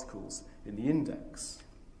of articles in the index.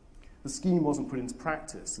 The scheme wasn't put into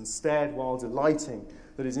practice, and Stead, while delighting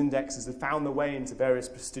that his indexes had found their way into various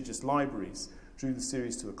prestigious libraries, drew the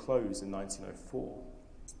series to a close in 1904.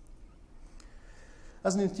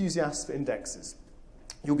 As an enthusiast for indexes,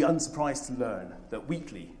 you'll be unsurprised to learn that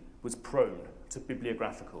Wheatley was prone to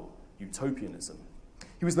bibliographical utopianism.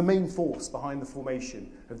 He was the main force behind the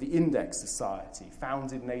formation of the Index Society,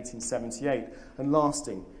 founded in 1878 and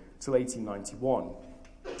lasting till 1891.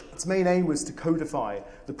 Its main aim was to codify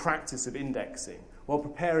the practice of indexing while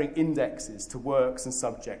preparing indexes to works and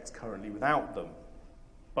subjects currently without them.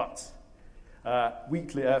 But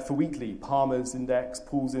for Wheatley, Palmer's index,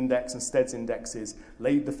 Pool's index, and Stead's indexes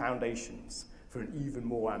laid the foundations for an even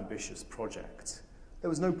more ambitious project. There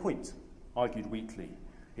was no point, argued Wheatley,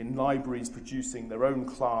 in libraries producing their own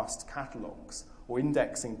classed catalogues or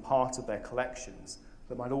indexing part of their collections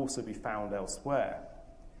that might also be found elsewhere.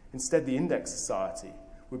 Instead, the Index Society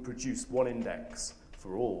would produce one index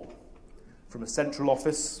for all. From a central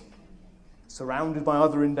office, surrounded by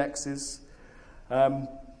other indexes,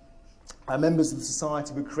 members of the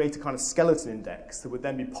society would create a kind of skeleton index that would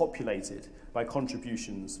then be populated by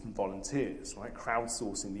contributions from volunteers, right,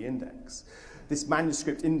 crowdsourcing the index. This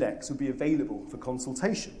manuscript index would be available for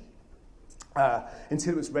consultation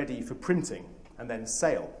until it was ready for printing and then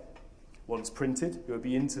sale. Once printed, it would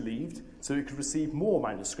be interleaved so it could receive more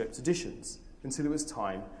manuscript editions until it was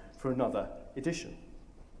time for another edition.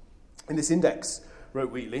 In this index,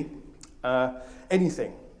 wrote Wheatley,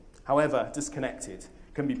 anything, however disconnected,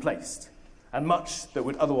 can be placed, and much that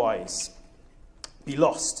would otherwise be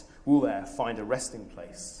lost will there find a resting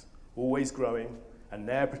place. Always growing and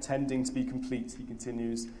ne'er pretending to be complete, he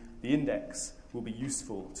continues, the index will be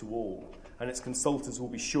useful to all, and its consultants will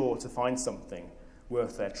be sure to find something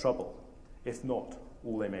worth their trouble, if not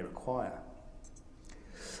all they may require.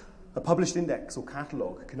 A published index or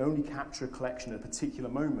catalogue can only capture a collection at a particular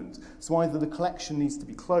moment, so either the collection needs to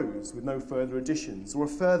be closed with no further additions, or a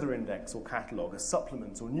further index or catalogue, a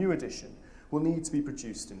supplement or new edition, will need to be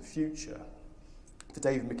produced in future. For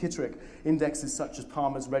David McKitterick, indexes such as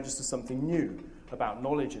Palmer's register something new about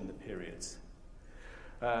knowledge in the period.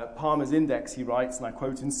 Palmer's index, he writes, and I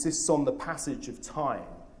quote, insists on the passage of time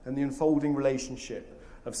and the unfolding relationship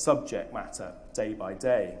of subject matter day by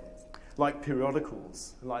day. Like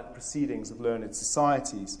periodicals, and like the proceedings of learned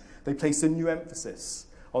societies, they place a new emphasis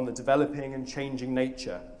on the developing and changing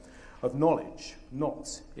nature of knowledge,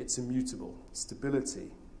 not its immutable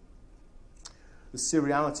stability. The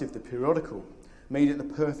seriality of the periodical made it the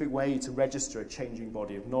perfect way to register a changing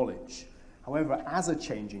body of knowledge. However, as a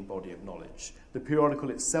changing body of knowledge, the periodical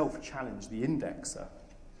itself challenged the indexer.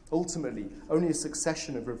 Ultimately, only a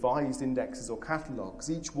succession of revised indexes or catalogues,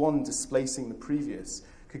 each one displacing the previous,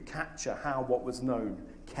 could capture how what was known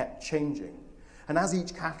kept changing. And as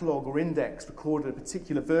each catalogue or index recorded a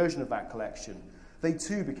particular version of that collection, they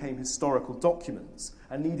too became historical documents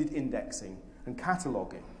and needed indexing and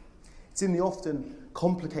cataloguing. It's in the often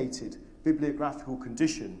complicated bibliographical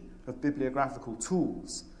condition of bibliographical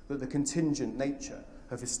tools that the contingent nature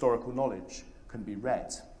of historical knowledge can be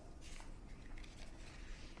read.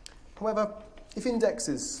 However, if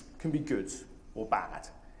indexes can be good or bad,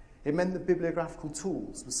 it meant that bibliographical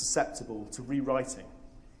tools were susceptible to rewriting,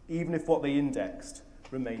 even if what they indexed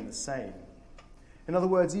remained the same. In other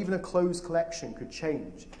words, even a closed collection could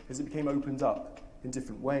change as it became opened up in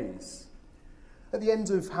different ways. At the end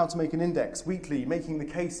of How to Make an Index, Wheatley, making the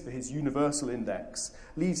case for his universal index,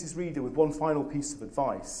 leaves his reader with one final piece of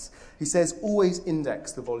advice. He says, always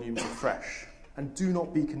index the volumes afresh, and do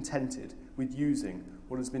not be contented with using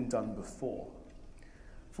what has been done before.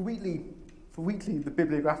 For Wheatley, the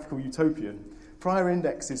bibliographical utopian, prior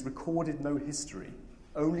indexes recorded no history,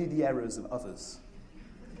 only the errors of others.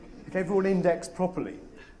 If everyone indexed properly,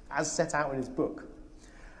 as set out in his book,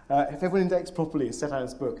 it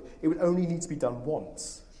would only need to be done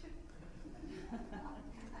once.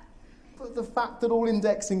 But the fact that all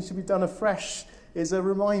indexing should be done afresh is a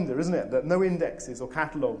reminder, isn't it, that no indexes or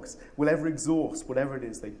catalogues will ever exhaust whatever it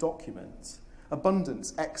is they document.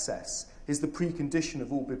 Abundance, excess, is the precondition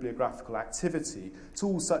of all bibliographical activity.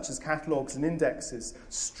 Tools such as catalogues and indexes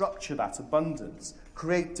structure that abundance,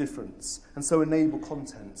 create difference, and so enable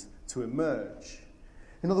content to emerge.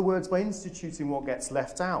 In other words, by instituting what gets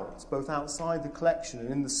left out, both outside the collection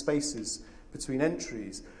and in the spaces between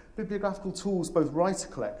entries, bibliographical tools both write a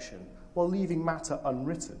collection while leaving matter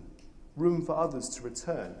unwritten, room for others to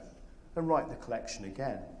return and write the collection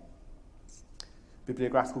again.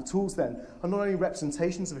 Bibliographical tools, then, are not only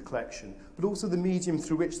representations of a collection, but also the medium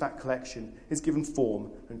through which that collection is given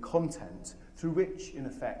form and content, through which, in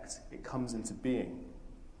effect, it comes into being.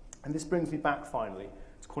 And this brings me back, finally,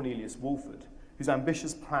 to Cornelius Wolff, whose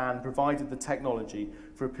ambitious plan provided the technology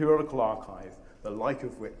for a periodical archive, the like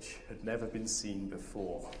of which had never been seen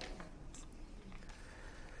before.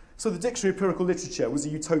 So the Dictionary of Periodical Literature was a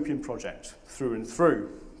utopian project through and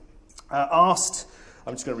through. I'm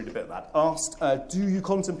just going to read a bit of that. Asked, do you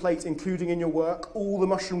contemplate including in your work all the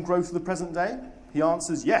mushroom growth of the present day? He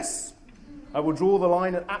answers, yes. I will draw the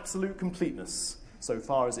line at absolute completeness, so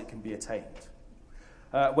far as it can be attained.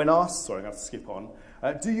 When asked, sorry, I have to skip on,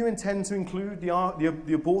 do you intend to include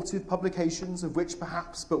the abortive publications of which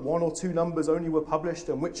perhaps but one or two numbers only were published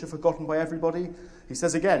and which are forgotten by everybody? He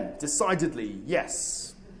says again, decidedly,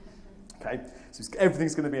 yes. Okay, so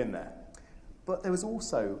everything's going to be in there. But there was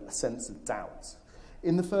also a sense of doubt.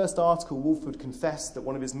 In the first article, Wolff confessed that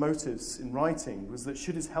one of his motives in writing was that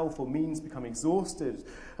should his health or means become exhausted,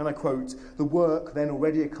 and I quote, the work then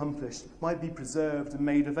already accomplished might be preserved and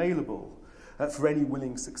made available for any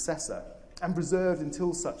willing successor, and preserved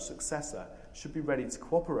until such successor should be ready to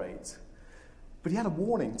cooperate. But he had a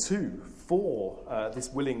warning too for this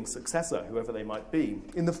willing successor, whoever they might be.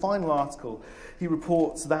 In the final article, he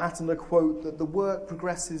reports that, and I quote, that the work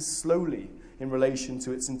progresses slowly in relation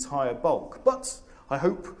to its entire bulk, but I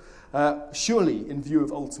hope, surely in view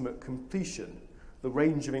of ultimate completion, the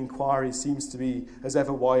range of inquiry seems to be an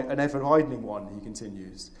ever-widening one, he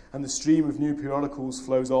continues, and the stream of new periodicals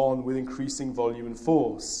flows on with increasing volume and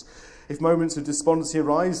force. If moments of despondency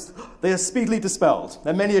arise, they are speedily dispelled,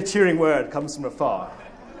 and many a cheering word comes from afar.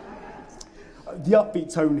 The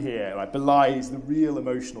upbeat tone here belies the real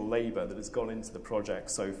emotional labour that has gone into the project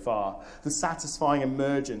so far, the satisfying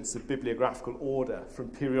emergence of bibliographical order from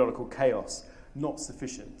periodical chaos, not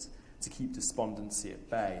sufficient to keep despondency at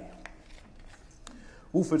bay.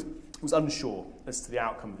 Wolff was unsure as to the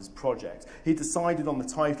outcome of his project. He decided on the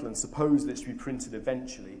title and supposed that it should be printed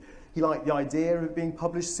eventually. He liked the idea of it being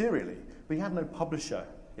published serially, but he had no publisher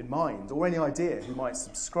in mind or any idea who might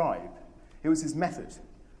subscribe. It was his method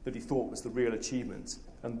that he thought was the real achievement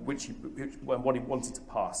and what he wanted to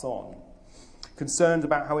pass on. Concerned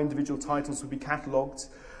about how individual titles would be catalogued,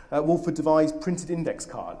 Wolff devised printed index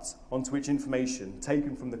cards onto which information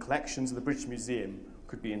taken from the collections of the British Museum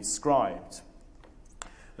could be inscribed.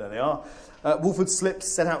 There they are. Wolff's slips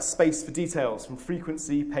set out space for details from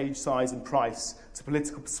frequency, page size and price to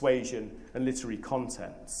political persuasion and literary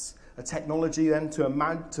contents. A technology then to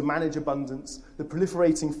manage abundance, the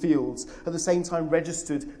proliferating fields, at the same time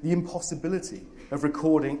registered the impossibility of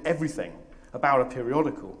recording everything about a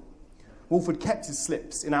periodical. Wolff had kept his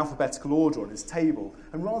slips in alphabetical order on his table,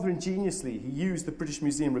 and rather ingeniously he used the British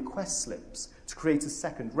Museum request slips to create a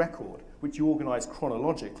second record, which he organised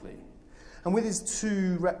chronologically. And with his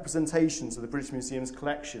two representations of the British Museum's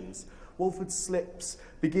collections, Wolff's slips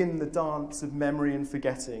begin the dance of memory and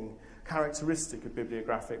forgetting, characteristic of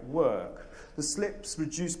bibliographic work. The slips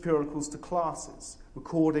reduce periodicals to classes,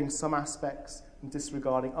 recording some aspects and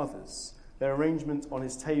disregarding others. Their arrangement on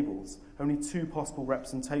his tables, only two possible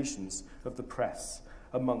representations of the press,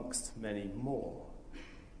 amongst many more.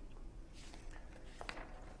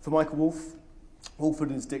 For Michael Wolff, Wolff and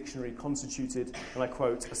his dictionary constituted, and I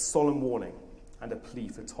quote, a solemn warning and a plea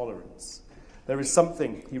for tolerance. There is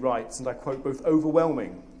something, he writes, and I quote, both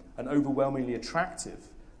overwhelming and overwhelmingly attractive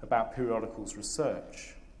about periodicals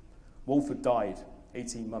research. Wolff had died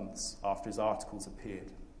 18 months after his articles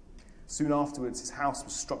appeared. Soon afterwards, his house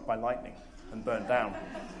was struck by lightning and burned down.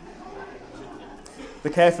 The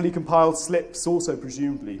carefully compiled slips also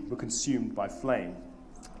presumably were consumed by flame.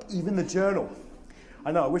 Even the journal,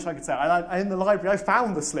 I know, I wish I could say, in the library I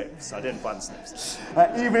found the slips. I didn't find the slips.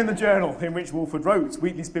 Even in the journal in which Wolff wrote,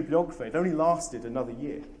 Wheatley's bibliography, it only lasted another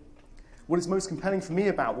year. What is most compelling for me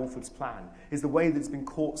about Wolff's plan is the way that it's been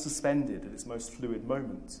caught suspended at its most fluid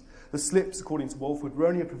moment. The slips, according to Wolff, were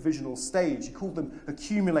only a provisional stage. He called them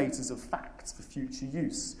accumulators of facts for future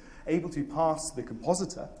use, able to be passed to the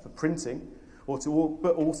compositor for printing, but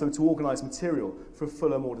also to organise material for a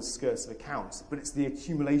fuller, more discursive account. But it's the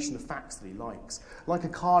accumulation of facts that he likes. Like a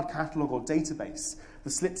card catalogue or database, the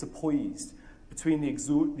slips are poised between the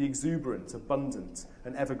exuberant, abundant,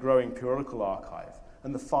 and ever-growing periodical archive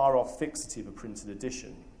and the far-off fixity of a printed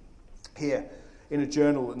edition. Here, in a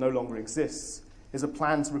journal that no longer exists, is a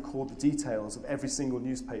plan to record the details of every single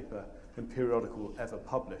newspaper and periodical ever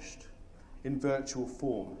published. In virtual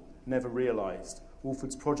form, never realised,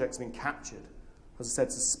 Wolff's project's been captured, as I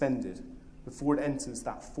said, suspended, before it enters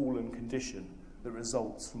that fallen condition that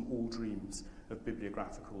results from all dreams of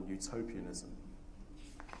bibliographical utopianism.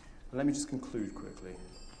 And let me just conclude quickly.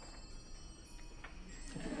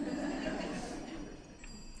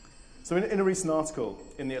 So in a recent article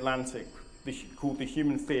in The Atlantic called The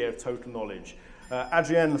Human Fear of Total Knowledge,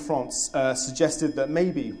 Adrienne Lefrance suggested that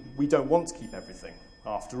maybe we don't want to keep everything.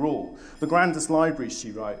 After all, the grandest libraries,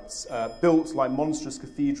 she writes, built like monstrous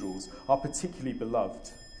cathedrals, are particularly beloved.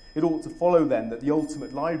 It ought to follow then that the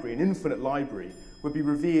ultimate library, an infinite library, would be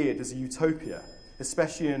revered as a utopia,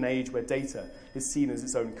 especially in an age where data is seen as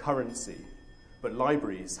its own currency. But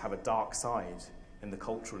libraries have a dark side in the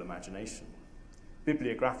cultural imagination.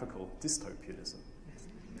 Bibliographical dystopianism.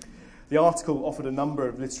 The article offered a number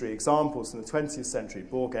of literary examples from the 20th century,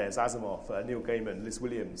 Borges, Asimov, Neil Gaiman, Liz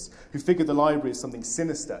Williams, who figured the library as something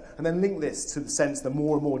sinister, and then linked this to the sense that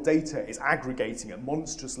more and more data is aggregating at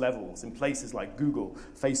monstrous levels in places like Google,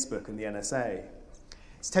 Facebook, and the NSA.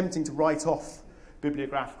 It's tempting to write off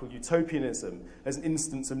bibliographical utopianism as an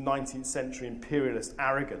instance of 19th century imperialist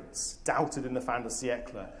arrogance, doubted in the fin de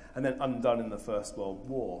siècle, and then undone in the First World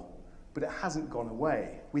War. But it hasn't gone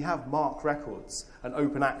away. We have MARC records and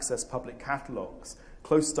open access public catalogues.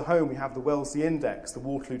 Close to home, we have the Wellesley Index, the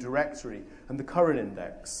Waterloo Directory, and the Curran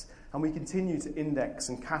Index. And we continue to index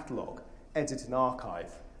and catalogue, edit and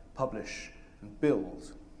archive, publish and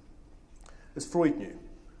build. As Freud knew,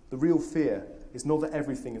 the real fear is not that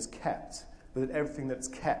everything is kept, but that everything that's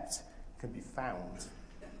kept can be found.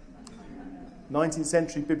 19th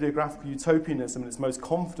century bibliographical utopianism at its most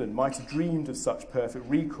confident might have dreamed of such perfect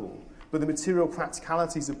recall, but the material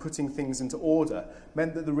practicalities of putting things into order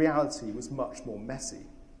meant that the reality was much more messy.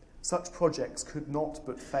 Such projects could not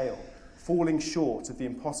but fail, falling short of the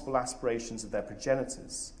impossible aspirations of their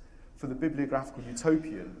progenitors. For the bibliographical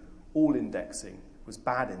utopian, all indexing was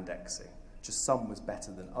bad indexing, just some was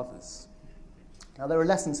better than others. Now there are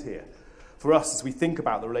lessons here for us as we think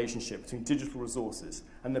about the relationship between digital resources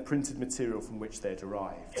and the printed material from which they're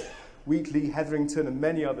derived. Wheatley, Hetherington, and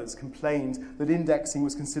many others complained that indexing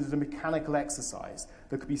was considered a mechanical exercise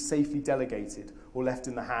that could be safely delegated or left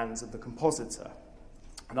in the hands of the compositor.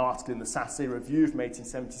 An article in the Saturday Review from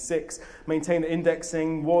 1876 maintained that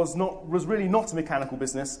indexing was really not a mechanical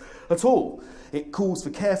business at all. It calls for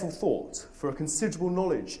careful thought, for a considerable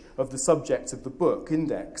knowledge of the subject of the book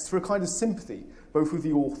indexed, for a kind of sympathy both with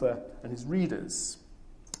the author and his readers.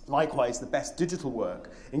 Likewise, the best digital work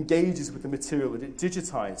engages with the material that it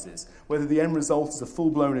digitizes, whether the end result is a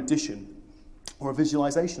full-blown edition or a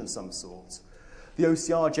visualization of some sort. The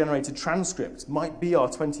OCR-generated transcript might be our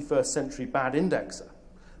 21st century bad indexer,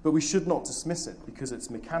 but we should not dismiss it because it's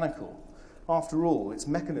mechanical. After all, it's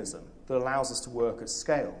mechanism that allows us to work at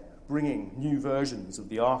scale, bringing new versions of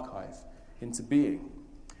the archive into being.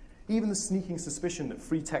 Even the sneaking suspicion that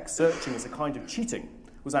free text searching is a kind of cheating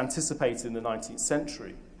was anticipated in the 19th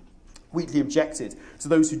century. Wheatley objected to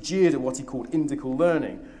those who jeered at what he called indical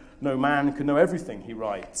learning. No man can know everything, he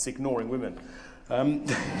writes, ignoring women.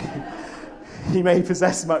 He may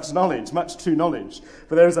possess much knowledge, much true knowledge,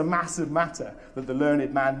 but there is a massive matter that the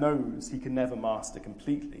learned man knows he can never master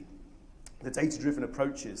completely. The data-driven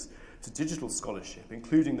approaches to digital scholarship,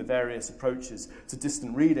 including the various approaches to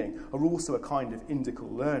distant reading, are also a kind of indical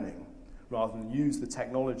learning. Rather than use the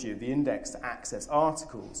technology of the index to access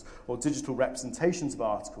articles or digital representations of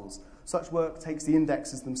articles, such work takes the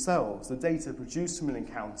indexes themselves, the data produced from an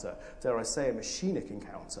encounter, dare I say a machinic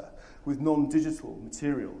encounter, with non-digital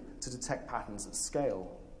material to detect patterns at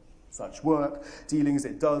scale. Such work, dealing as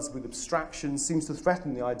it does with abstraction, seems to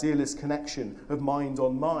threaten the idealist connection of mind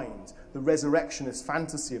on mind, the resurrectionist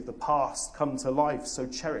fantasy of the past come to life so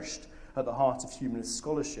cherished at the heart of humanist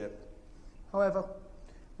scholarship. However,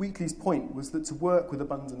 Wheatley's point was that to work with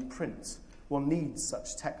abundant print, one needs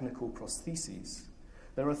such technical prostheses.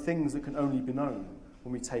 There are things that can only be known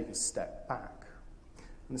when we take a step back.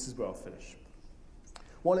 And this is where I'll finish.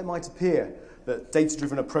 While it might appear that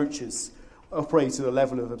data-driven approaches operate at a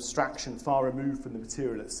level of abstraction far removed from the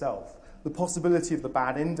material itself, the possibility of the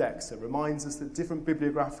bad indexer reminds us that different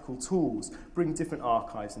bibliographical tools bring different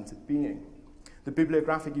archives into being. The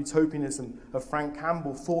bibliographic utopianism of Frank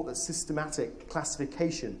Campbell thought that systematic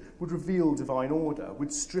classification would reveal divine order,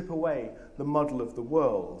 would strip away the muddle of the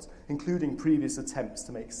world, including previous attempts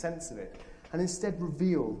to make sense of it, and instead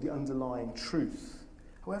reveal the underlying truth.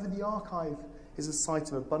 However, the archive is a site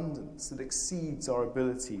of abundance that exceeds our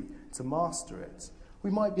ability to master it. We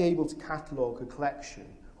might be able to catalogue a collection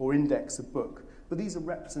or index a book, but these are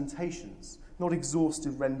representations, not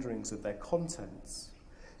exhaustive renderings of their contents.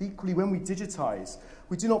 Equally, when we digitize,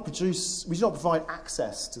 we do not provide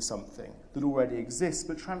access to something that already exists,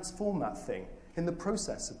 but transform that thing in the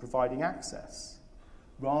process of providing access.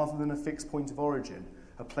 Rather than a fixed point of origin,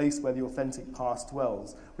 a place where the authentic past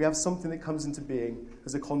dwells, we have something that comes into being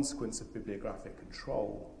as a consequence of bibliographic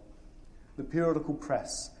control. The periodical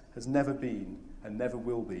press has never been and never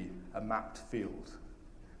will be a mapped field.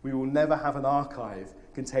 We will never have an archive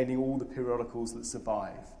containing all the periodicals that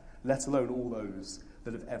survive, let alone all those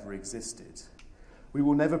that have ever existed. We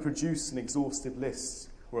will never produce an exhaustive list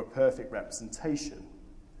or a perfect representation.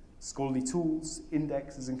 Scholarly tools,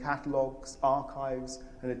 indexes and catalogues, archives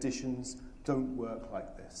and editions don't work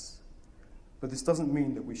like this. But this doesn't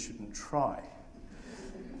mean that we shouldn't try.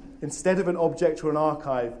 Instead of an object or an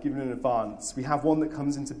archive given in advance, we have one that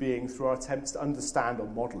comes into being through our attempts to understand or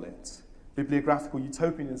model it. Bibliographical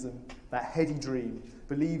utopianism, that heady dream,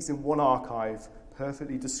 believes in one archive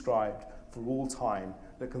perfectly described for all time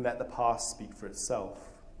that can let the past speak for itself.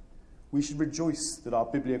 We should rejoice that our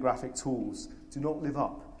bibliographic tools do not live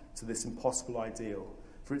up to this impossible ideal,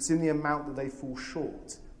 for it's in the amount that they fall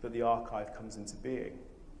short that the archive comes into being.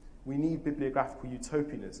 We need bibliographical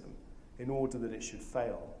utopianism in order that it should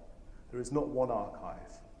fail. There is not one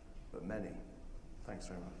archive, but many. Thanks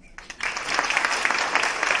very much.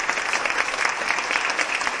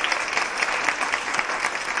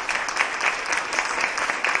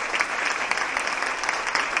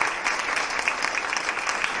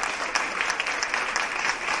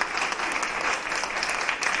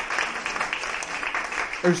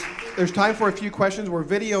 There's time for a few questions. We're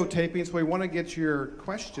videotaping, so we want to get your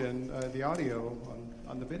question, the audio,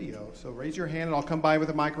 on the video. So raise your hand, and I'll come by with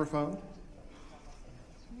a microphone.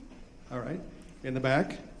 All right, in the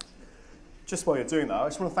back. Just while you're doing that, I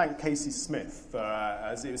just want to thank Casey Smith,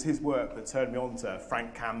 as it was his work that turned me on to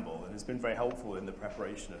Frank Campbell, and has been very helpful in the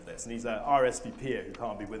preparation of this. And he's an RSVPer who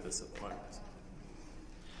can't be with us at the moment.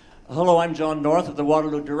 Hello, I'm John North of the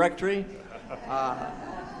Waterloo Directory.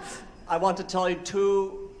 I want to tell you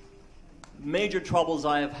two major troubles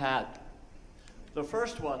I have had. The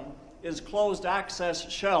first one is closed access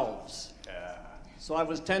shelves. So I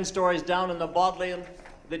was 10 stories down in the Bodleian.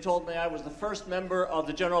 They told me I was the first member of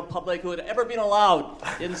the general public who had ever been allowed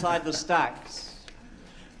inside the stacks.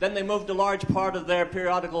 Then they moved a large part of their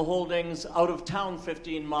periodical holdings out of town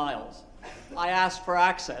 15 miles. I asked for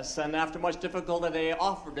access, and after much difficulty they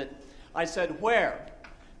offered it. I said, where?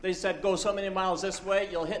 They said, go so many miles this way,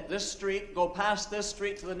 you'll hit this street, go past this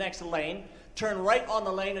street to the next lane, turn right on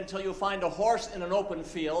the lane until you find a horse in an open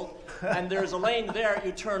field, and there's a lane there,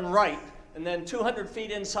 you turn right, and then 200 feet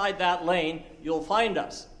inside that lane, you'll find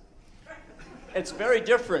us. It's very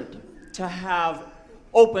different to have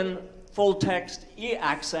open, full-text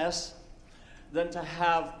e-access than to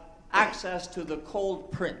have access to the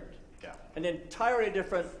cold print. Yeah. An entirely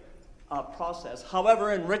different process.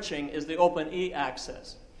 However enriching is the open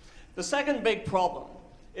e-access. The second big problem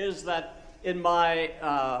is that in my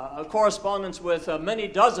correspondence with many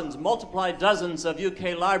dozens, multiplied dozens of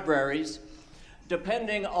UK libraries,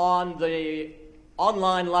 depending on the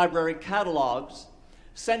online library catalogs,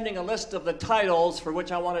 sending a list of the titles for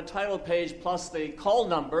which I want a title page plus the call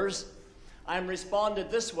numbers, I'm responded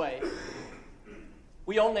this way: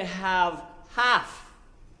 we only have half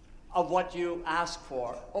of what you ask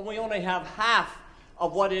for, or we only have half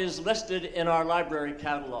of what is listed in our library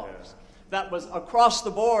catalogs. That was across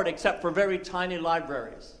the board except for very tiny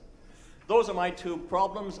libraries. Those are my two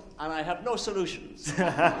problems, and I have no solutions.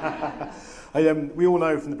 We all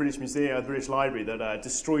know from the British Museum, the British Library, that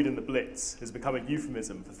destroyed in the Blitz has become a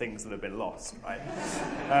euphemism for things that have been lost, right?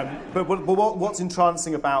 But what's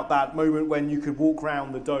entrancing about that moment when you could walk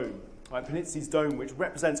around the dome, right? Panizzi's dome, which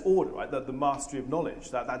represents order, right? The mastery of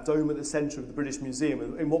knowledge, that dome at the centre of the British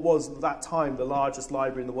Museum, in what was at that time the largest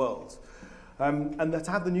library in the world. And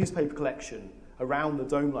to have the newspaper collection around the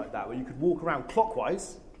dome like that, where you could walk around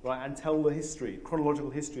clockwise, right, and tell the history, chronological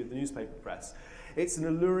history of the newspaper press, it's an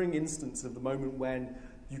alluring instance of the moment when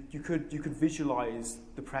you could visualize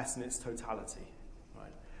the press in its totality,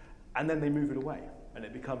 right? And then they move it away, and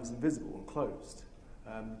it becomes invisible and closed.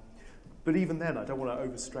 But even then, I don't want to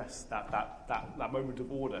overstress that moment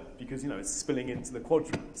of order, because it's spilling into the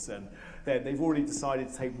quadrants, and they've already decided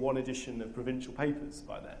to take one edition of provincial papers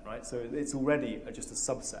by then, right? So it's already just a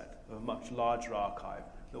subset of a much larger archive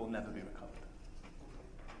that will never be recovered.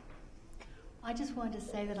 I just wanted to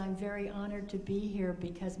say that I'm very honored to be here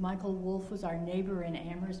because Michael Wolff was our neighbor in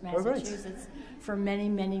Amherst, Massachusetts for many,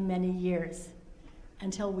 many, many years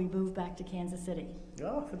until we moved back to Kansas City.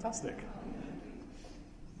 Oh, fantastic.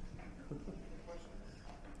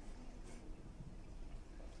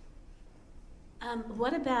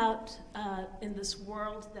 What about in this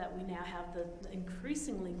world that we now have, the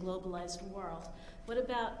increasingly globalized world, what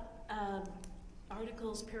about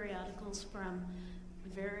articles, periodicals from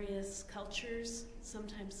various cultures,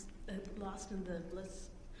 sometimes lost in the bliss?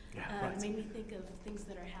 It made me think of things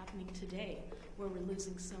that are happening today, where we're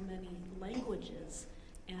losing so many languages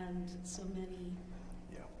and so many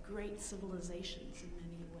great civilizations in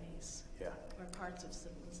many ways, or parts of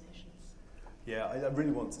civilizations. Yeah, I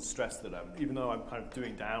really want to stress that even though I'm kind of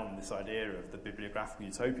doing down this idea of the bibliographical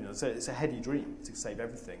utopian, it's a heady dream to save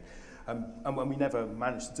everything. And we never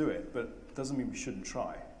managed to do it, but it doesn't mean we shouldn't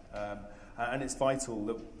try. And it's vital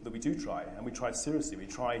that we do try, and we try seriously. We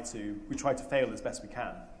try to fail as best we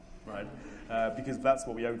can, right? Because that's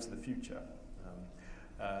what we owe to the future.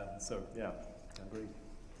 So yeah, I agree.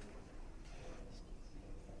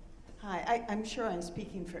 Hi, I'm sure I'm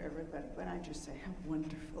speaking for everybody, but I just say how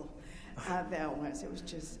wonderful that was. It was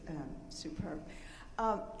just superb.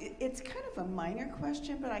 It's kind of a minor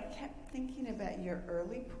question, but I kept thinking about your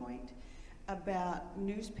early point about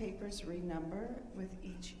newspapers renumber with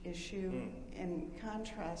each issue in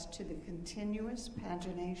contrast to the continuous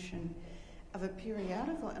pagination of a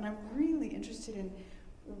periodical. And I'm really interested in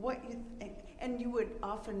what you think. And you would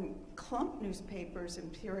often clump newspapers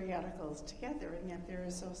and periodicals together, and yet there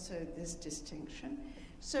is also this distinction.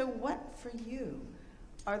 So what, for you,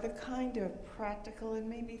 are the kind of practical and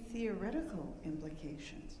maybe theoretical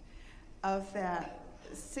implications of that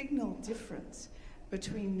signal difference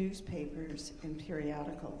between newspapers and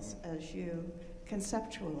periodicals as you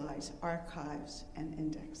conceptualize archives and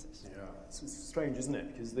indexes? Yeah, it's strange, isn't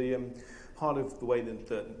it? Because the part of the way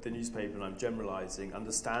that the newspaper, and I'm generalizing,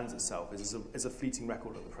 understands itself is a fleeting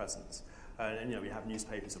record of the present. And we have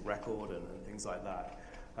newspapers of record and things like that.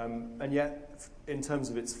 And yet, in terms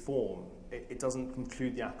of its form, it doesn't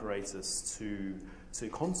include the apparatus to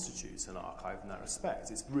constitute an archive in that respect.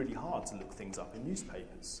 It's really hard to look things up in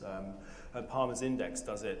newspapers. Palmer's Index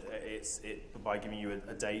does it by giving you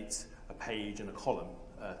a date, a page, and a column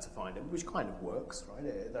to find it, which kind of works,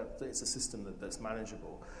 right? It's a system that's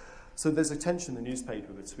manageable. So there's a tension in the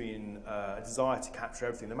newspaper between a desire to capture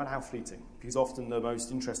everything, no matter how fleeting, because often the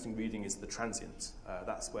most interesting reading is the transient.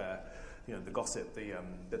 That's where the gossip,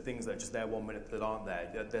 the things that are just there 1 minute that aren't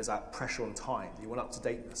there. There's that pressure on time. You want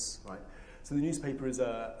up-to-dateness, right? So the newspaper is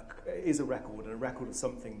a record, and a record of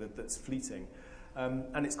something that's fleeting.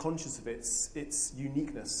 And it's conscious of its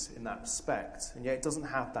uniqueness in that respect, and yet it doesn't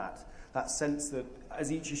have that sense that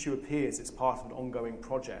as each issue appears, it's part of an ongoing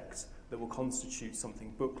project that will constitute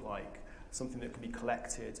something book-like, something that can be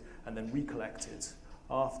collected and then recollected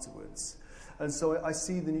afterwards. And so I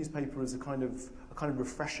see the newspaper as a kind of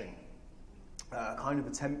refreshing, kind of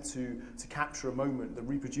attempt to capture a moment that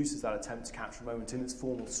reproduces that attempt to capture a moment in its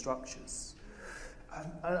formal structures.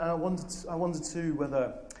 And I wondered too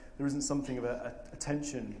whether there isn't something of a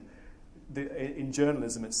tension in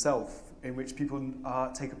journalism itself, in which people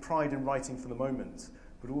take a pride in writing for the moment,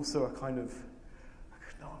 but also a kind of,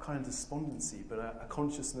 not a kind of despondency, but a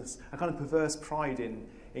consciousness, a kind of perverse pride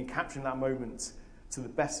in capturing that moment to the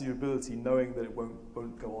best of your ability, knowing that it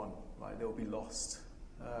won't go on, right? They'll be lost.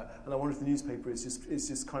 And I wonder if the newspaper is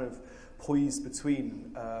just kind of poised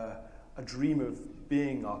between a dream of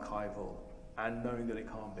being archival and knowing that it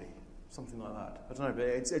can't be. Something like that. I don't know, but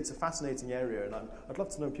it's a fascinating area, and I'd love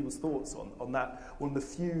to know people's thoughts on that. One of the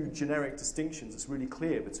few generic distinctions that's really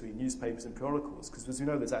clear between newspapers and periodicals, because as we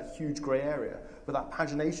know, there's that huge grey area, but that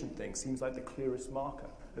pagination thing seems like the clearest marker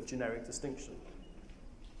of generic distinction.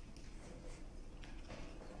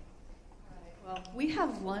 Well, we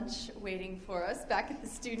have lunch waiting for us back at the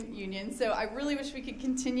Student Union, so I really wish we could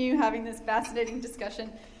continue having this fascinating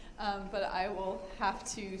discussion, but I will have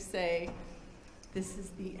to say this is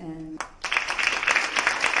the end.